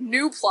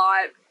new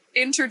plot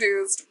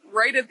introduced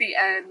right at the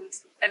end,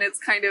 and it's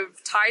kind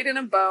of tied in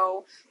a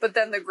bow, but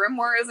then the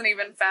grimoire isn't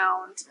even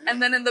found. And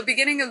then in the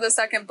beginning of the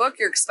second book,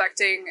 you're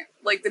expecting,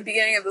 like, the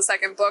beginning of the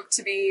second book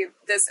to be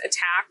this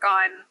attack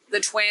on the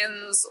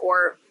twins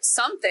or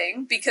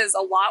something, because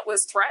a lot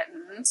was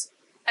threatened.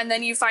 And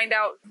then you find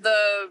out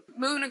the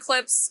moon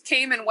eclipse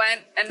came and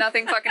went and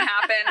nothing fucking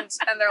happened.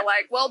 And they're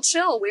like, well,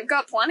 chill, we've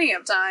got plenty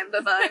of time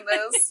to find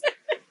this.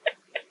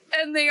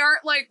 And they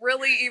aren't, like,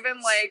 really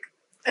even, like,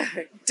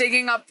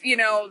 digging up,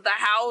 the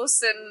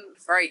house and,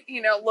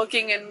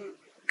 looking in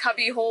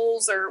cubby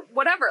holes or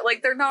whatever.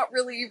 Like, they're not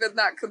really even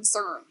that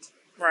concerned.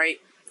 Right.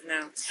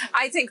 No.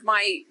 I think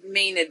my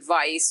main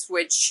advice,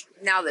 which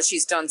now that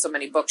she's done so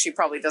many books, she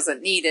probably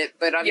doesn't need it,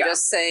 but I'm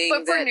just saying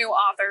but for new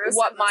authors,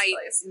 what my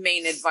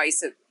main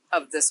advice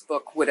of this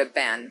book would have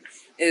been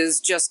is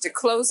just to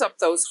close up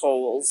those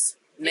holes,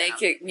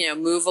 make it,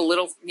 move a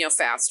little,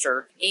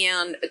 faster,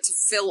 and to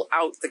fill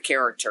out the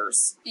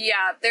characters.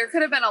 Yeah, there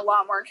could have been a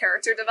lot more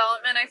character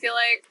development, I feel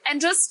like.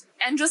 And just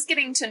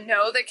getting to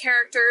know the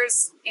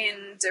characters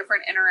in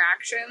different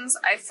interactions,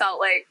 I felt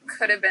like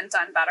could have been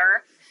done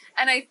better.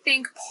 And I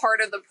think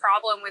part of the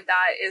problem with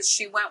that is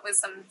she went with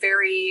some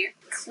very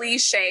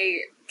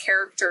cliche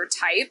character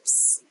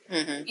types.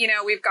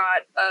 Mm-hmm. We've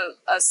got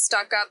a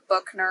stuck-up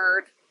book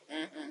nerd,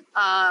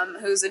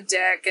 who's a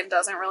dick and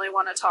doesn't really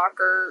want to talk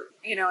or,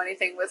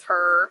 anything with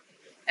her.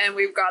 And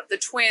we've got the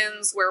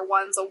twins where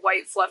one's a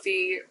white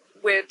fluffy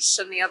witch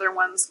and the other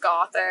one's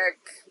gothic.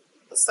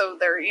 So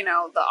they're,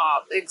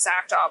 the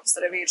exact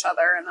opposite of each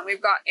other. And then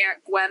we've got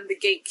Aunt Gwen, the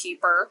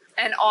gatekeeper,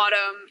 and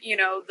Autumn,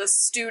 the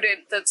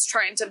student that's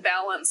trying to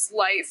balance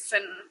life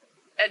and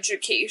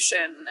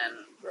education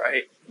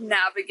and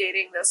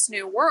navigating this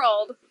new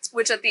world,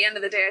 which at the end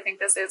of the day, I think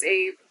this is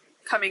a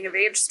coming of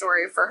age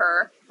story for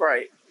her.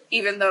 Right.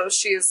 Even though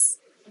she's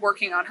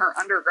working on her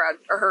undergrad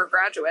or her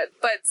graduate,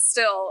 but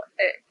still,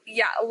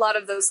 a lot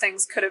of those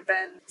things could have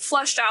been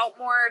fleshed out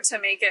more to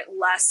make it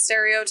less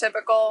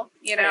stereotypical.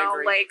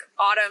 Like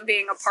Autumn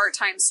being a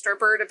part-time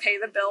stripper to pay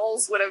the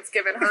bills would have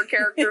given her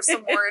character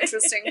some more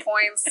interesting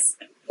points.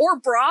 Or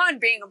Braun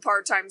being a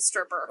part-time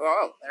stripper.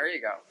 Oh, there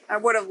you go. I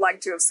would have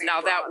liked to have seen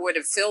Now Braun that would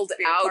have filled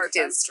out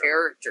his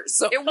character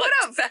so it would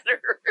have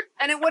better.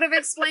 And it would have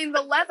explained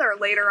the leather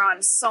later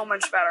on so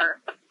much better.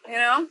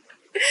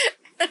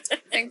 I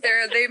think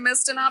they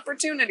missed an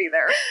opportunity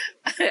there.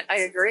 I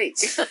agree.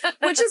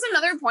 Which is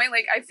another point.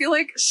 Like, I feel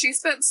like she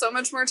spent so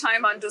much more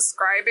time on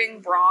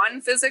describing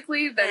Braun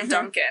physically than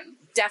Duncan.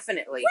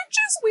 Definitely. Which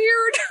is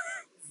weird.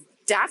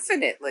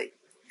 Definitely.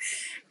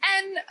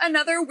 And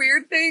another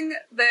weird thing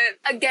that,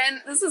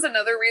 again, this is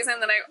another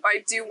reason that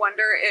I do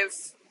wonder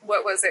if,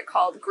 what was it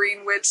called?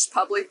 Green Witch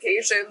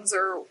Publications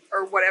or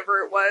whatever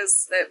it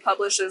was that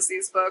publishes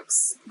these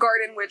books.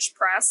 Garden Witch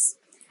Press.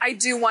 I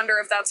do wonder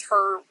if that's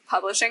her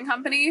publishing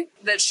company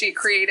that she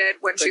created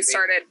when she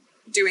started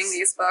doing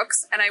these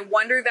books. And I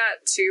wonder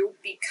that too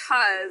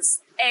because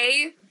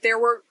there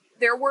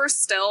were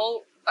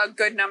still a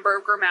good number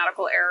of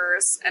grammatical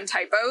errors and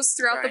typos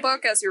throughout the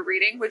book as you're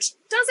reading, which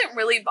doesn't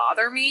really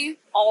bother me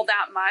all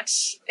that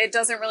much. It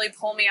doesn't really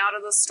pull me out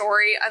of the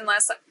story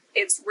unless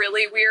it's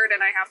really weird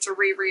and I have to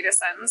reread a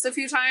sentence a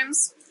few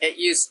times. It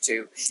used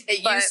to.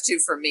 It used to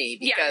for me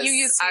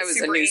because I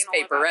was a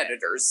newspaper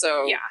editor.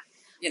 So yeah.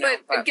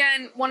 But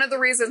again, one of the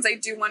reasons I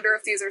do wonder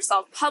if these are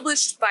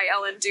self-published by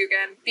Ellen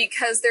Dugan,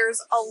 because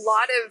there's a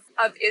lot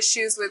of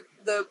issues with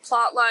the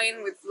plot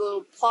line, with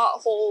little plot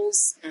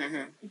holes,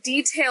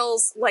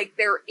 details like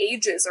their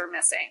ages are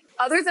missing.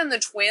 Other than the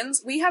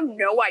twins, we have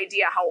no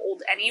idea how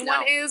old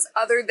anyone is,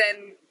 other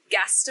than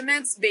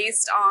guesstimates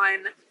based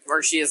on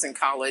where she is in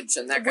college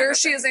and that where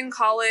she is in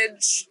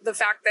college, the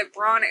fact that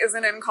Braun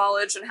isn't in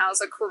college and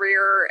has a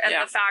career, and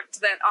the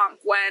fact that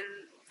Aunt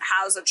Gwen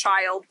has a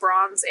child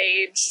Braun's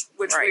age,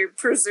 which we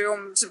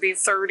presume to be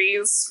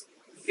 30s-ish.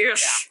 Yeah.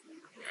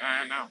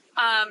 I know.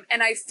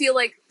 And I feel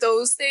like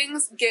those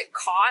things get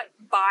caught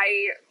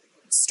by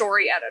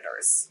story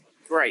editors.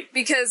 Right.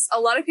 Because a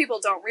lot of people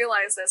don't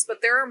realize this,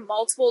 but there are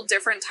multiple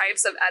different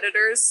types of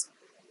editors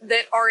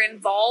that are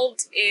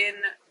involved in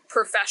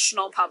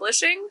professional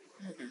publishing.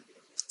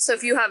 So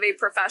if you have a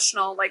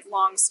professional, like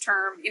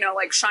long-term,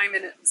 like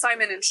Simon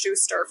and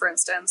Schuster, for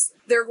instance,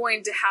 they're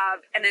going to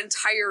have an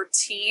entire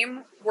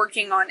team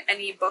working on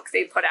any book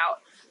they put out.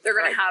 They're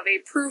going to have a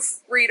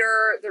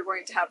proofreader, they're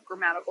going to have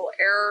grammatical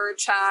error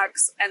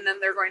checks, and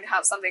then they're going to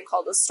have something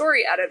called a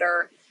story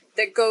editor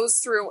that goes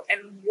through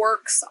and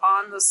works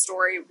on the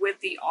story with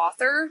the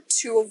author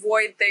to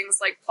avoid things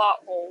like plot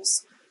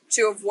holes,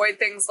 to avoid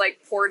things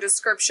like poor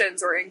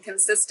descriptions or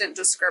inconsistent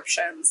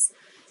descriptions.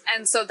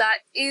 And so that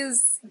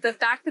is the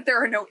fact that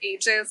there are no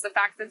ages, the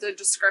fact that the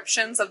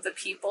descriptions of the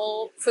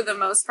people, for the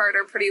most part,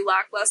 are pretty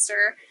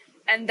lackluster,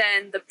 and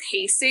then the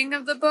pacing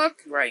of the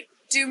book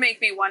do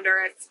make me wonder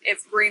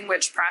if Green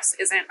Witch Press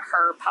isn't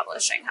her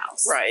publishing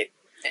house. Right.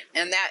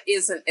 And that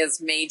isn't as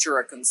major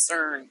a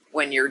concern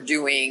when you're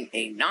doing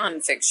a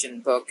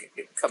nonfiction book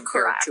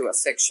compared to a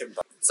fiction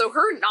book. So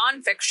her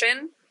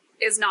nonfiction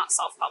is not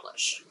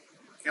self-published.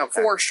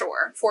 Okay. For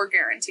sure. For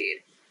guaranteed.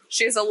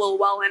 She's a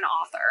Llewellyn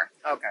author.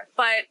 Okay.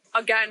 But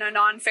again, a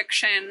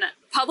nonfiction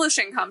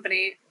publishing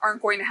company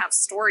aren't going to have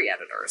story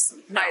editors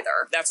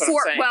either. That's what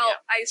I'm saying. Well,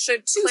 I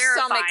should clarify. To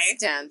some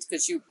extent,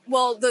 because you...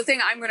 Well, the thing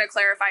I'm going to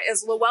clarify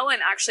is Llewellyn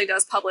actually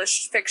does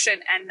publish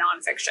fiction and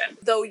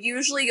nonfiction. Though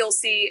usually you'll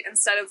see,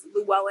 instead of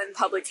Llewellyn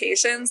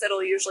Publications,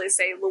 it'll usually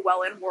say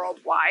Llewellyn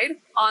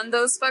Worldwide on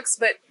those books.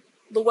 But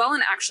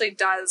Llewellyn actually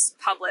does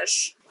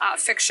publish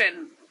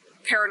fiction,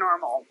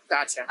 paranormal.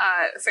 Gotcha.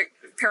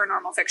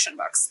 Paranormal fiction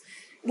books.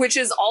 Which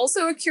is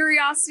also a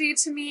curiosity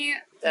to me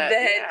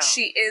that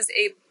she is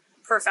a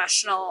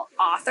professional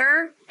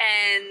author,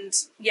 and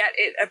yet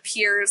it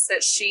appears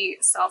that she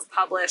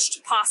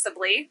self-published,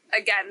 possibly.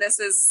 Again, this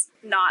is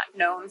not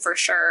known for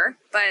sure,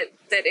 but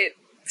that it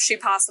she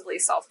possibly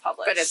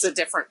self-published. But it's a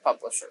different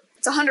publisher.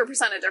 It's 100%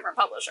 a different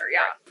publisher, yeah.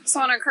 Right.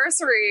 So on a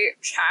cursory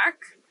check,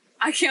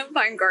 I can't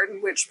find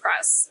Garden Witch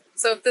Press.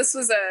 So if this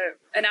was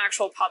an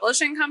actual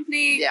publishing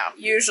company,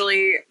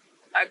 usually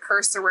a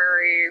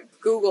cursory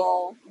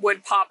Google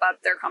would pop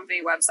up their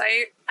company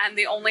website. And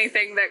the only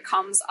thing that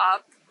comes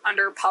up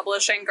under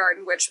publishing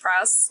Garden Witch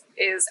Press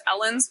is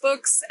Ellen's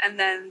books. And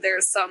then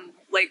there's some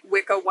like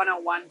Wicca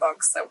 101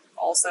 books that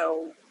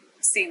also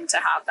seem to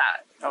have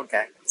that.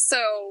 Okay.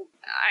 So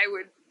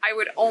I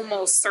would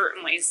almost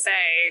certainly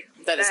say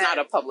that it's not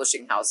a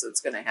publishing house that's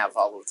going to have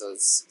all of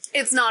those.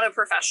 It's not a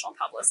professional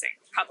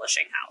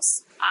publishing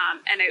house.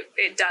 And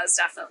it does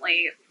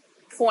definitely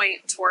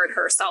point toward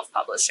her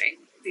self-publishing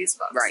these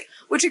books. Right.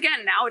 Which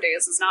again,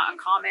 nowadays is not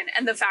uncommon.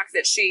 And the fact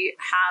that she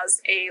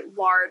has a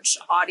large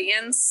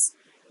audience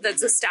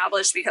that's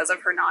established because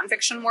of her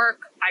nonfiction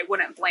work, I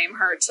wouldn't blame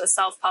her to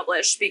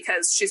self-publish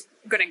because she's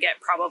going to get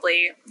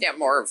probably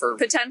more of her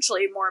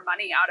potentially more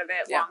money out of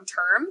it long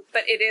term.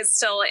 But it is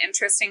still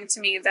interesting to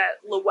me that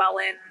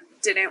Llewellyn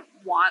didn't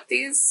want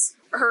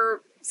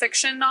her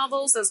fiction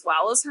novels as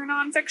well as her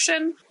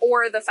nonfiction,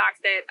 or the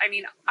fact that, I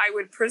mean, I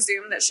would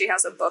presume that she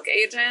has a book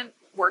agent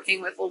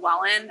working with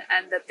Llewellyn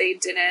and that they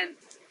didn't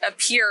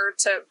appear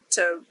to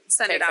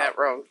send it out. Take that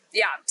road.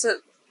 Yeah, to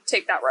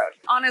take that road.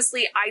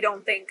 Honestly, I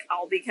don't think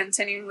I'll be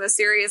continuing the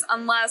series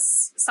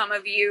unless some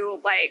of you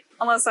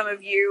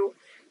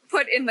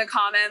put in the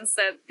comments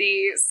that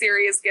the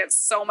series gets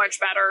so much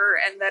better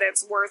and that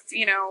it's worth,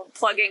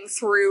 plugging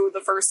through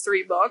the first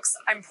 3 books.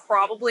 I'm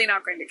probably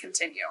not going to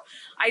continue.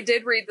 I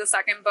did read the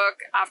second book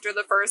after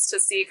the first to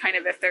see kind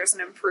of if there's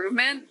an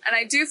improvement. And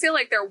I do feel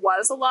like there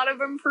was a lot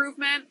of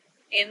improvement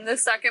in the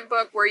second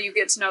book where you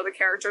get to know the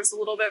characters a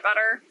little bit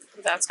better.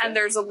 That's good. And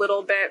there's a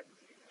little bit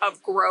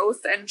of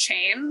growth and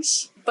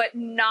change, but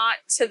not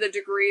to the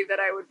degree that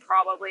I would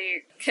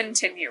probably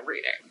continue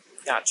reading.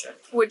 Gotcha.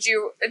 Do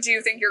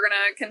you think you're going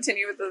to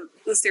continue with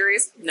the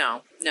series?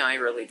 No, I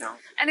really don't.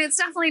 And it's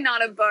definitely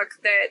not a book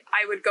that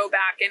I would go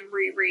back and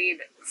reread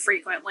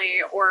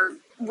frequently or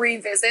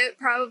revisit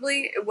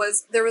probably.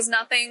 There was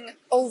nothing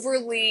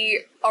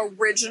overly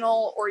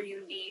original or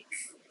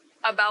unique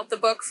about the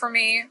book for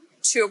me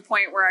to a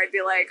point where I'd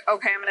be like,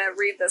 okay, I'm going to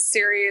read this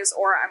series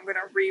or I'm going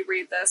to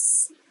reread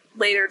this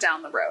later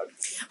down the road.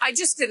 I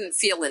just didn't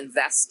feel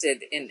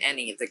invested in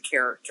any of the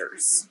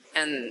characters.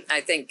 And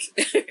I think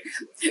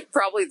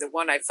probably the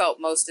one I felt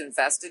most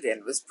invested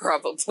in was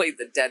probably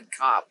the dead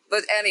cop.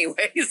 But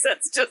anyways,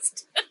 that's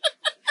just...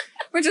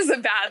 Which is a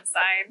bad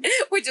sign.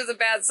 Which is a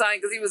bad sign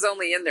because he was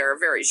only in there a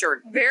very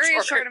short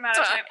amount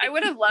of time. I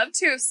would have loved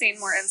to have seen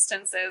more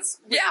instances.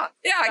 Yeah,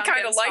 I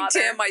kind of liked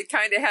him. I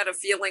kind of had a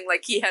feeling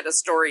like he had a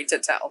story to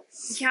tell.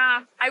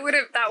 Yeah, that would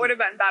have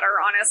been better,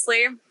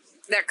 honestly.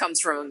 That comes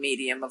from a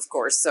medium, of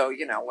course. So,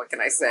 what can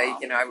I say?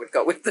 Well, I would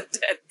go with the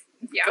dead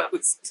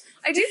ghost.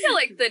 I do feel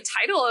like the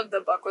title of the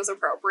book was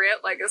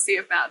appropriate, Legacy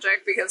of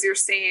Magic, because you're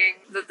seeing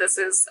that this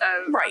is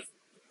a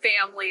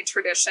family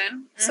tradition.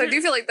 Mm-hmm. So I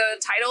do feel like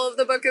the title of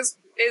the book is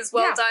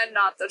well done,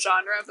 not the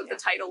genre, but the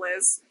title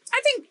is.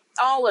 I think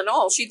all in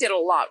all, she did a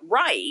lot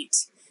right.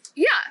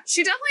 Yeah,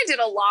 she definitely did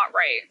a lot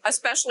right.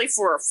 Especially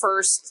for a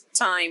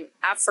first-time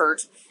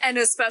effort. And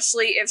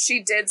especially if she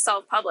did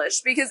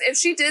self-publish. Because if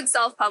she did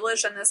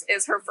self-publish and this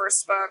is her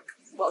first book,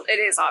 well, it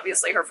is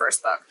obviously her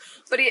first book.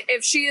 But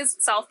if she is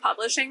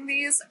self-publishing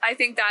these, I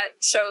think that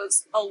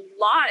shows a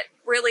lot,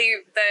 really,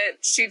 that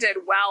she did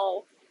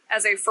well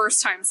as a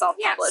first-time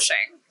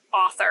self-publishing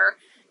author.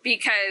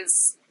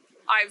 Because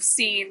I've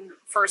seen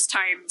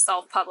first-time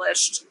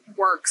self-published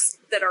works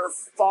that are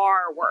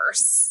far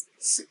worse.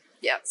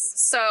 Yes.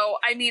 So,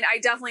 I mean, I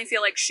definitely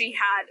feel like she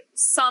had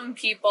some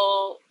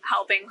people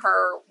helping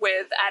her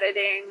with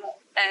editing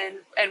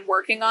and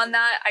working on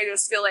that. I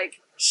just feel like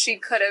she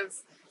could have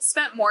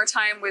spent more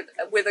time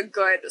with a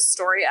good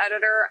story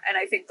editor, and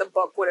I think the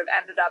book would have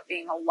ended up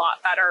being a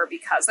lot better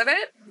because of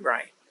it.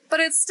 Right.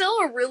 But it's still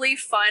a really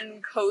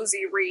fun,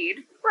 cozy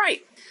read.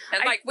 Right.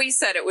 And like we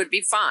said, it would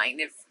be fine.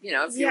 If you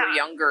were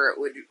younger, it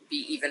would be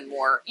even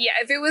more. Yeah,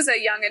 if it was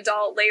a young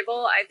adult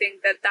label, I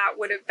think that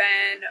would have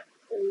been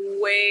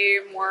way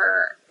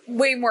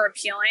more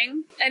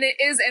appealing. And it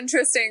is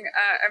interesting.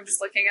 I'm just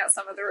looking at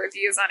some of the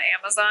reviews on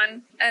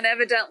Amazon, and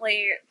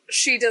evidently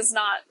she does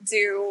not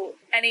do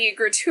any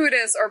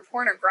gratuitous or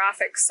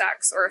pornographic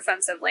sex or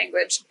offensive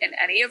language in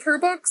any of her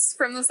books,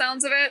 from the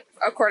sounds of it,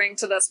 according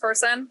to this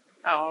person.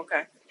 Oh,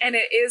 okay. And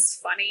it is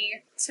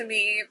funny to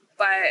me,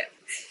 but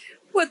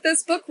what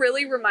this book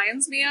really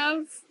reminds me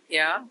of,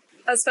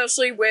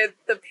 especially with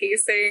the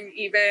pacing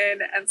even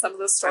and some of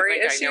the story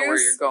issues. I know where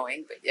you're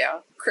going, but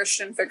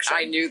Christian fiction.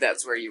 I knew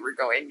that's where you were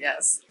going,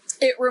 yes.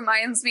 It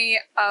reminds me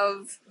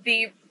of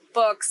the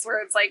books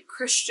where it's like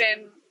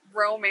Christian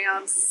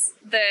romance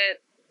that,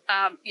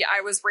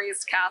 I was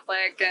raised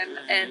Catholic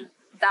and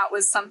that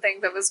was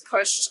something that was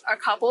pushed a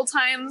couple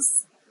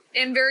times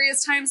in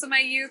various times of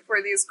my youth,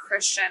 were these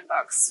Christian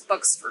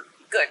books for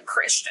good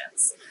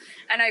Christians.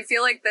 And I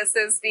feel like this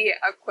is the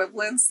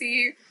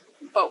equivalency,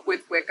 but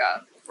with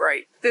Wicca.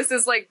 Right. This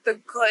is like the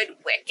good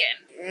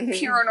Wiccan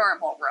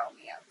paranormal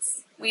romance.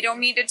 We don't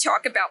need to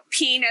talk about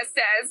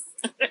penises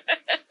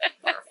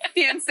or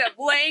offensive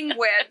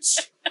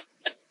language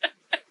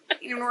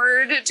in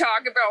order to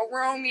talk about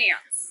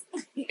romance.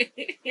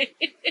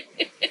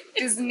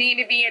 Doesn't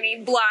need to be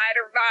any blood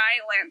or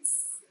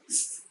violence.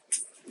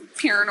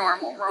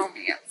 Paranormal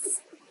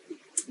romance.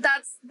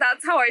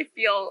 That's how I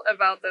feel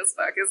about this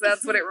book, is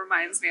that's what it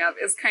reminds me of,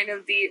 is kind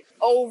of the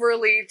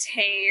overly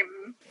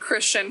tame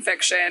Christian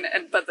fiction,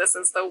 but this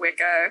is the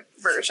Wicca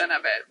version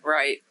of it.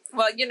 Right.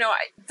 Well,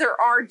 there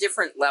are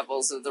different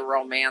levels of the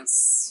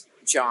romance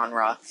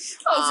genre.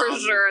 Oh, for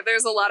sure.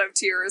 There's a lot of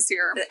tiers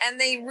here. And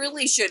they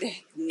really should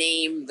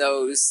name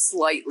those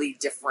slightly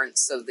different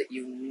so that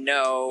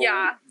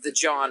the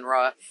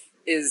genre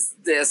is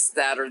this,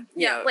 that, or,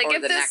 like or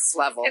the next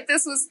level. If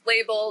this was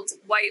labeled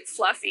white,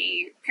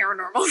 fluffy,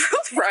 paranormal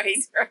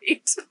romance.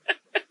 Right.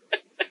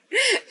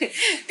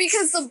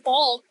 Because the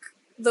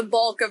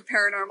bulk of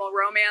paranormal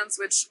romance,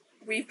 which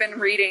we've been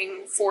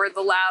reading for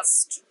the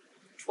last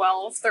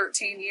 12,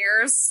 13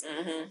 years,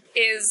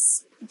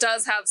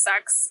 does have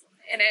sex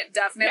in it,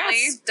 definitely.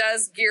 Yes.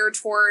 Does gear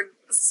toward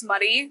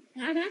smutty.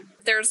 Mm-hmm.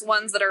 There's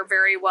ones that are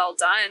very well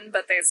done,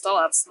 but they still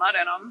have smut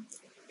in them.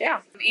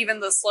 Yeah. Even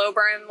the slow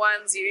burn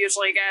ones, you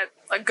usually get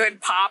a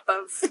good pop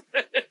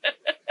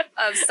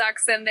of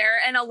sex in there.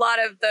 And a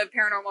lot of the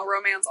paranormal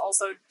romance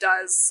also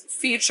does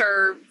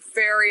feature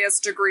various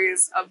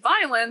degrees of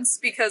violence,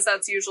 because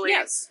that's usually,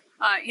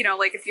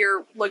 like if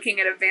you're looking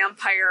at a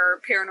vampire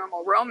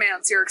paranormal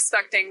romance, you're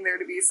expecting there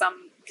to be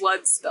some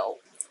blood spill.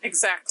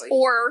 Exactly.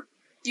 Or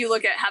you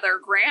look at Heather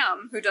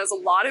Graham, who does a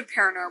lot of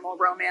paranormal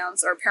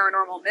romance or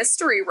paranormal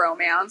mystery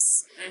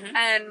romance,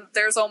 and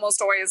there's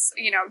almost always,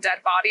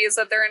 dead bodies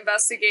that they're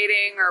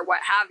investigating or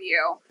what have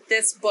you.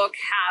 This book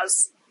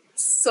has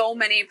so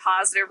many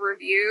positive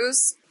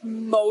reviews,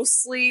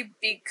 mostly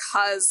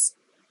because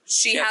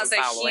she has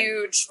a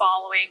huge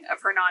following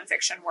of her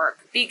nonfiction work.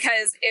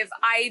 Because if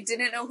I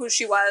didn't know who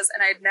she was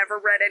and I'd never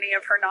read any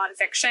of her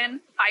nonfiction,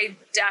 I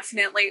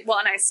definitely,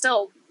 and I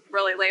still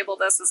really label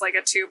this as like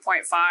a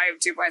 2.5,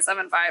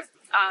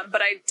 2.75.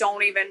 But I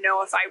don't even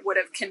know if I would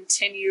have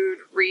continued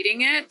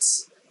reading it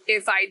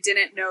if I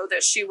didn't know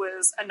that she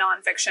was a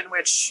nonfiction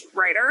witch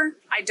writer.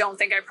 I don't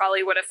think I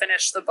probably would have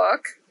finished the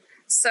book.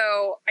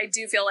 So I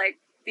do feel like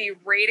the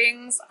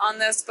ratings on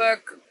this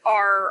book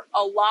are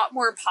a lot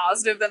more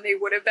positive than they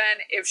would have been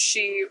if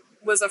she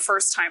was a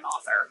first-time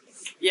author.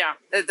 Yeah.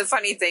 The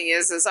funny thing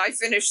is I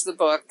finished the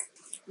book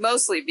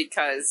mostly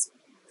because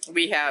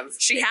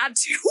she had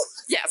to.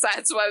 Yes,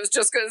 that's what I was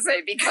just going to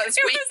say, because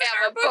we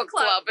have a book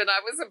club and I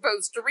was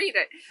supposed to read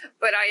it.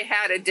 But I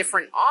had a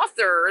different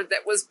author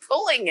that was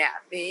pulling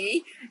at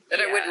me that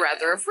I would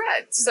rather have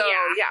read. So,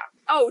 yeah.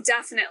 Oh,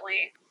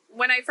 definitely.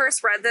 When I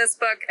first read this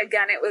book,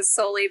 again, it was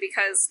solely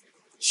because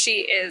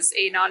she is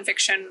a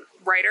nonfiction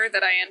writer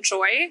that I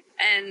enjoy.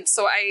 And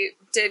so I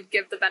did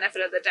give the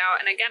benefit of the doubt.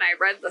 And again, I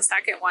read the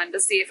second one to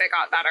see if it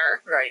got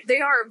better. Right. They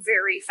are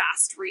very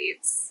fast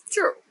reads.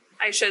 True.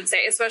 I should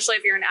say, especially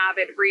if you're an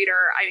avid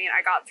reader. I mean,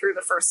 I got through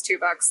the first 2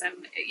 books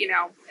and,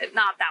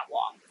 not that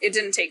long. It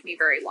didn't take me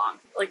very long,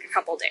 like a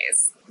couple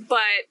days.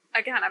 But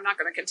again, I'm not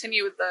going to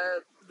continue with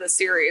the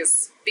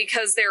series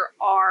because there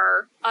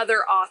are other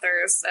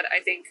authors that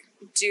I think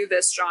do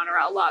this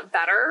genre a lot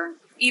better,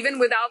 even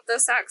without the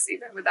sex,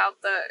 even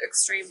without the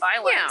extreme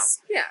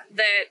violence,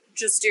 that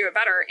just do it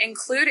better,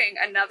 including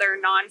another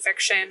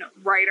nonfiction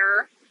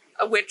writer,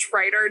 a witch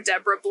writer,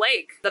 Deborah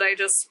Blake, that I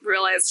just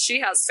realized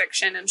she has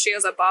fiction, and she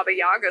has a Baba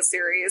Yaga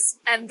series.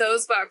 And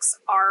those books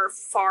are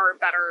far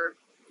better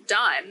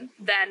done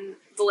than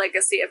the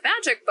Legacy of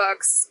Magic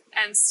books,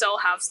 and still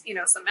have,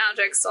 some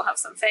magic, still have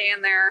some fae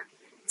in there.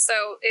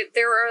 So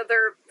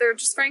there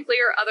just frankly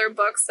are other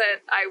books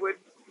that I would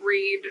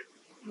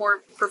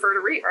prefer to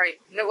read. Right.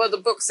 Well, the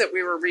books that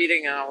we were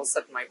reading, and all of a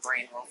sudden my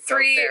brain will go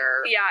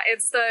there. Yeah,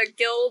 it's the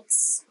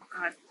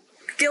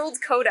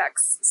Guild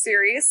Codex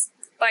series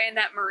by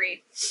Annette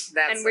Marie.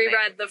 And we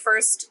read the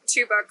first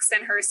 2 books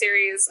in her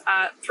series,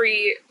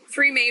 Three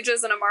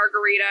Mages and a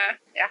Margarita.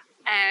 Yeah.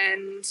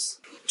 And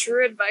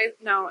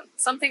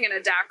something in a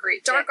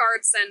daiquiri. Dark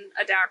Arts and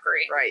a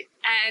daiquiri. Right.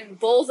 And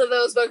both of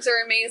those books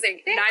are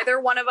amazing. Yeah. Neither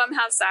one of them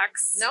have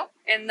sex. Nope.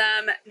 In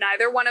them.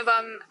 Neither one of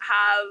them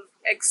have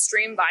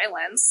extreme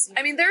violence.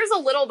 I mean, there's a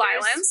little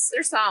violence.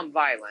 There's some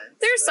violence.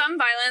 There's some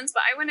violence,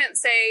 but I wouldn't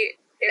say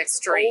it's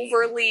extreme.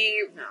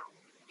 Overly... No.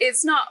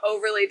 It's not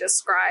overly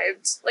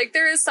described. Like,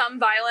 there is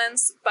some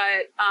violence,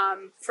 but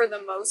for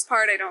the most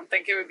part, I don't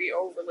think it would be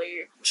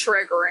overly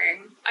triggering.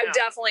 No. I've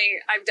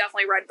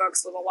definitely read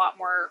books with a lot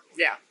more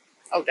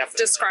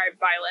described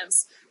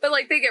violence. But,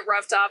 like, they get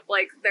roughed up.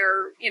 Like,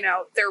 they're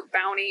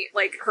bounty,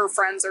 like, her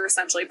friends are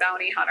essentially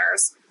bounty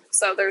hunters.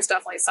 So there's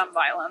definitely some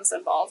violence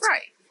involved.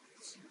 Right.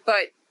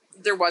 But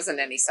there wasn't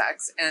any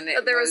sex. And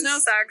there was no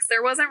sex.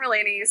 There wasn't really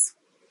any...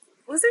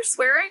 Was there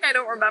swearing? I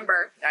don't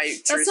remember.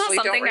 That's not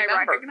something I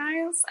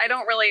recognize. I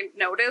don't really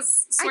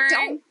notice swearing.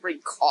 I don't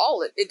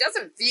recall it. It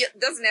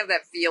doesn't have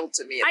that feel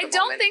to me. I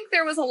don't think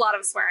there was a lot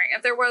of swearing.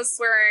 If there was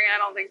swearing,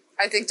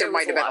 I think there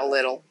might have been a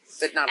little,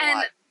 but not a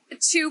lot.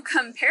 to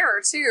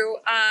compare to,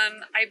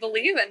 I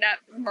believe Annette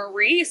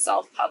Marie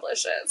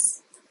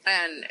self-publishes.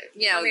 And,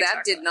 Let me that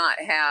check did that.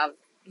 not have,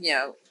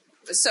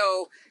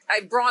 so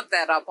I brought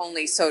that up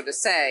only so to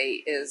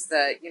say is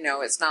that,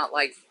 it's not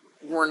like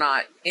we're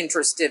not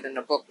interested in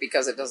a book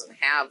because it doesn't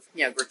have,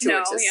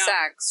 gratuitous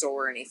sex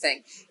or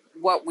anything.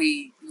 What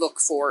we look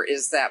for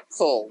is that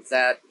pull,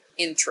 that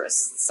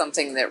interest,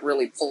 something that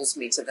really pulls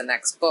me to the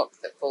next book,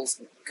 that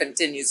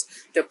continues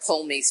to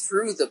pull me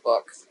through the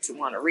book to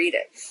want to read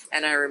it.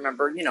 And I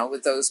remember,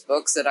 with those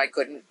books that I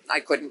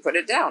couldn't put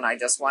it down. I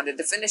just wanted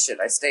to finish it.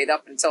 I stayed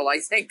up until I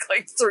think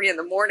like 3 a.m.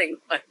 one morning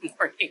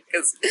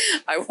because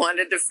I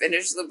wanted to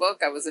finish the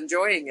book. I was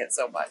enjoying it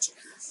so much.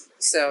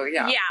 So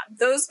yeah. Yeah,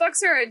 those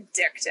books are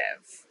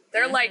addictive.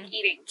 They're like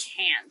eating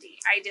candy.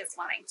 I just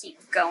want to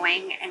keep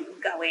going and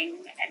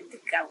going and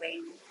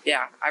going.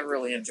 Yeah, I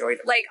really enjoyed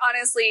it. Like,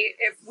 honestly,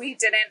 if we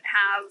didn't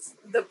have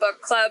the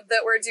book club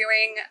that we're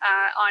doing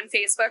on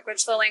Facebook,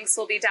 which the links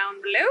will be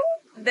down below,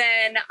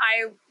 then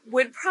I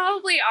would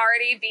probably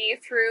already be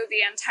through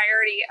the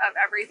entirety of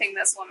everything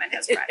this woman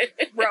has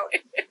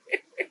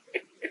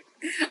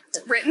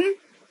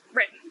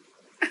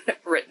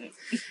written.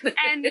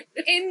 And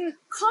in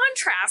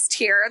contrast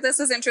here, this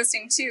is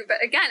interesting too,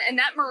 but again,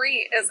 Annette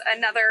Marie is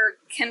another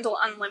Kindle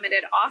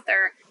Unlimited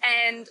author,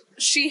 and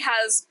she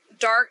has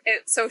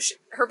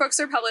her books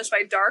are published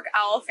by Dark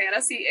Owl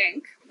Fantasy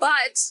Inc.,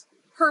 but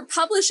her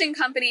publishing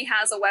company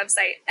has a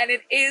website, and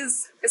it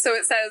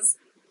says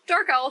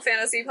Dark Owl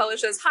Fantasy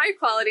publishes high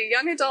quality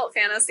young adult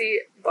fantasy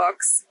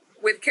books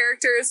with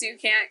characters you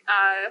can't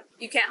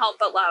help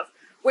but love,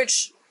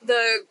 which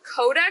the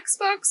Codex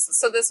books,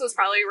 so this was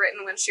probably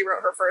written when she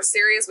wrote her first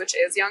series, which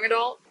is young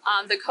adult.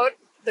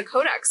 The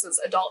Codex is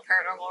adult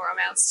paranormal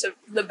romance to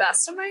the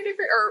best of my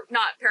degree, or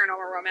not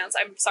paranormal romance,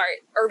 I'm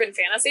sorry, urban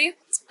fantasy.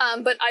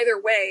 But either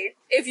way,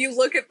 if you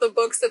look at the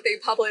books that they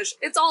publish,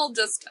 it's all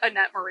just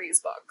Annette Marie's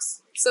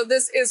books. So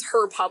this is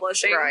her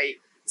publishing. Right.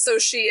 So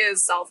she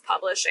is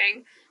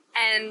self-publishing.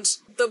 And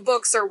the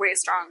books are way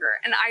stronger.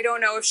 And I don't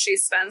know if she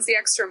spends the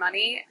extra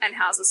money and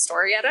has a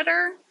story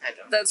editor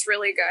that's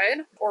really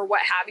good, or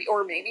what have you,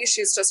 or maybe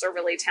she's just a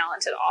really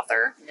talented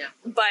author. Yeah.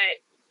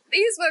 But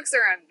these books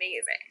are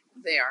amazing.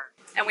 They are.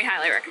 And we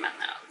highly recommend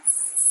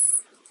those.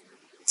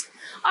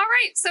 All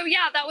right, so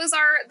yeah, that was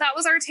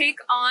our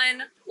take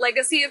on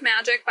Legacy of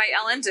Magic by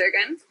Ellen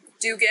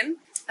Dugan.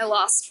 I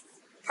lost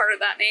part of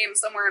that name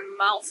somewhere in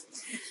my mouth.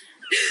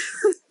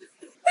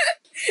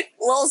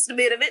 Lost a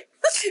bit of it.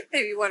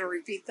 Maybe you want to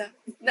repeat that?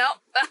 No,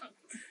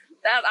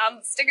 that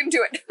I'm sticking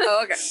to it.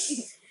 Oh, okay.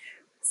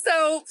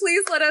 So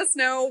please let us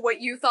know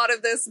what you thought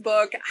of this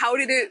book. How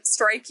did it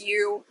strike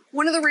you?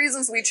 One of the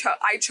reasons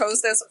I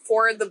chose this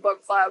for the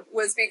book club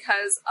was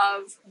because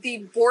of the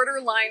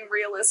borderline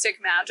realistic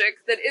magic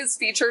that is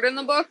featured in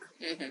the book.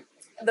 Mm-hmm.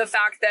 The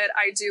fact that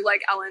I do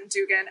like Ellen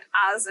Dugan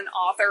as an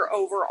author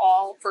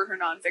overall for her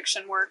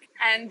nonfiction work.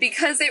 And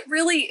because it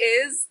really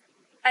is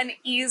an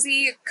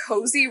easy,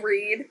 cozy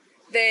read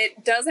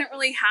that doesn't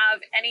really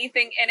have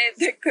anything in it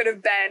that could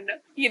have been,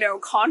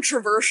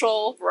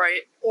 controversial.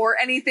 Right. Or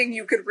anything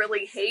you could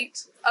really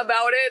hate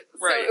about it.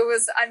 Right. So it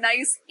was a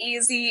nice,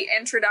 easy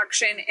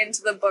introduction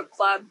into the book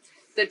club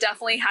that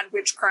definitely had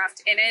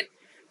witchcraft in it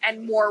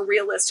and more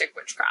realistic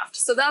witchcraft.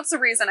 So that's the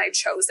reason I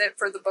chose it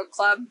for the book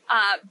club.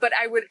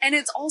 And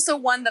it's also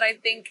one that I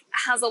think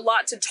has a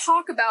lot to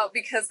talk about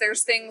because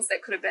there's things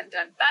that could have been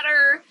done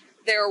better.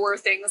 There were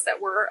things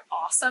that were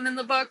awesome in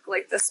the book,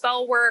 like the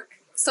spell work.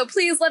 So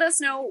please let us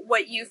know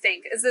what you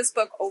think. Is this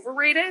book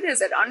overrated? Is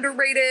it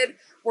underrated?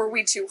 Were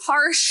we too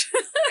harsh?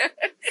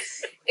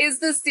 Does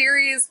the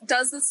series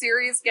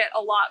get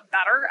a lot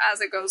better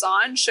as it goes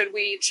on? Should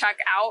we check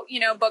out,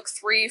 book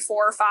 3,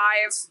 4, 5?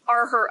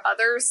 Are her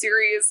other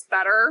series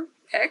better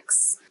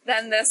picks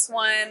than this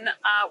one?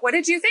 What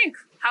did you think?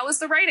 How was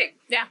the writing?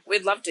 Yeah,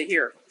 we'd love to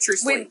hear.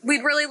 Truthfully.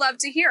 We'd really love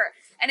to hear.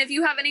 And if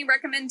you have any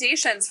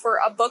recommendations for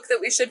a book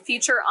that we should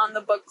feature on the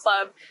book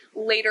club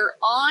later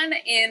on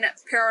in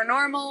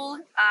paranormal,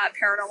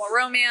 paranormal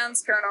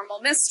romance,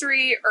 paranormal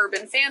mystery,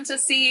 urban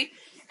fantasy,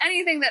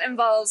 anything that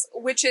involves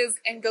witches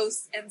and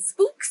ghosts and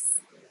spooks,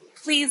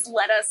 please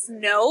let us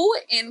know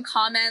in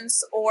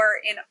comments or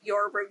in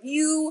your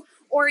review,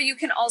 or you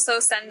can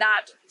also send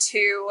that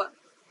to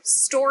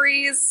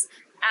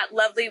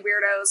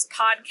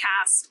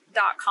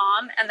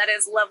stories@lovelyweirdospodcast.com, and that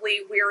is lovely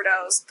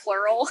weirdos,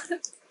 plural,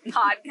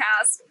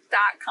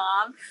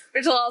 podcast.com,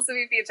 which will also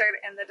be featured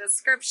in the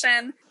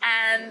description.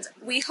 And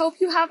we hope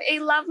you have a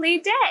lovely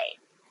day.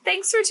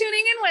 Thanks for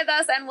tuning in with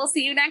us, and we'll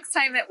see you next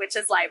time at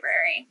Witch's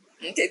Library.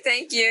 Okay,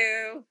 thank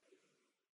you.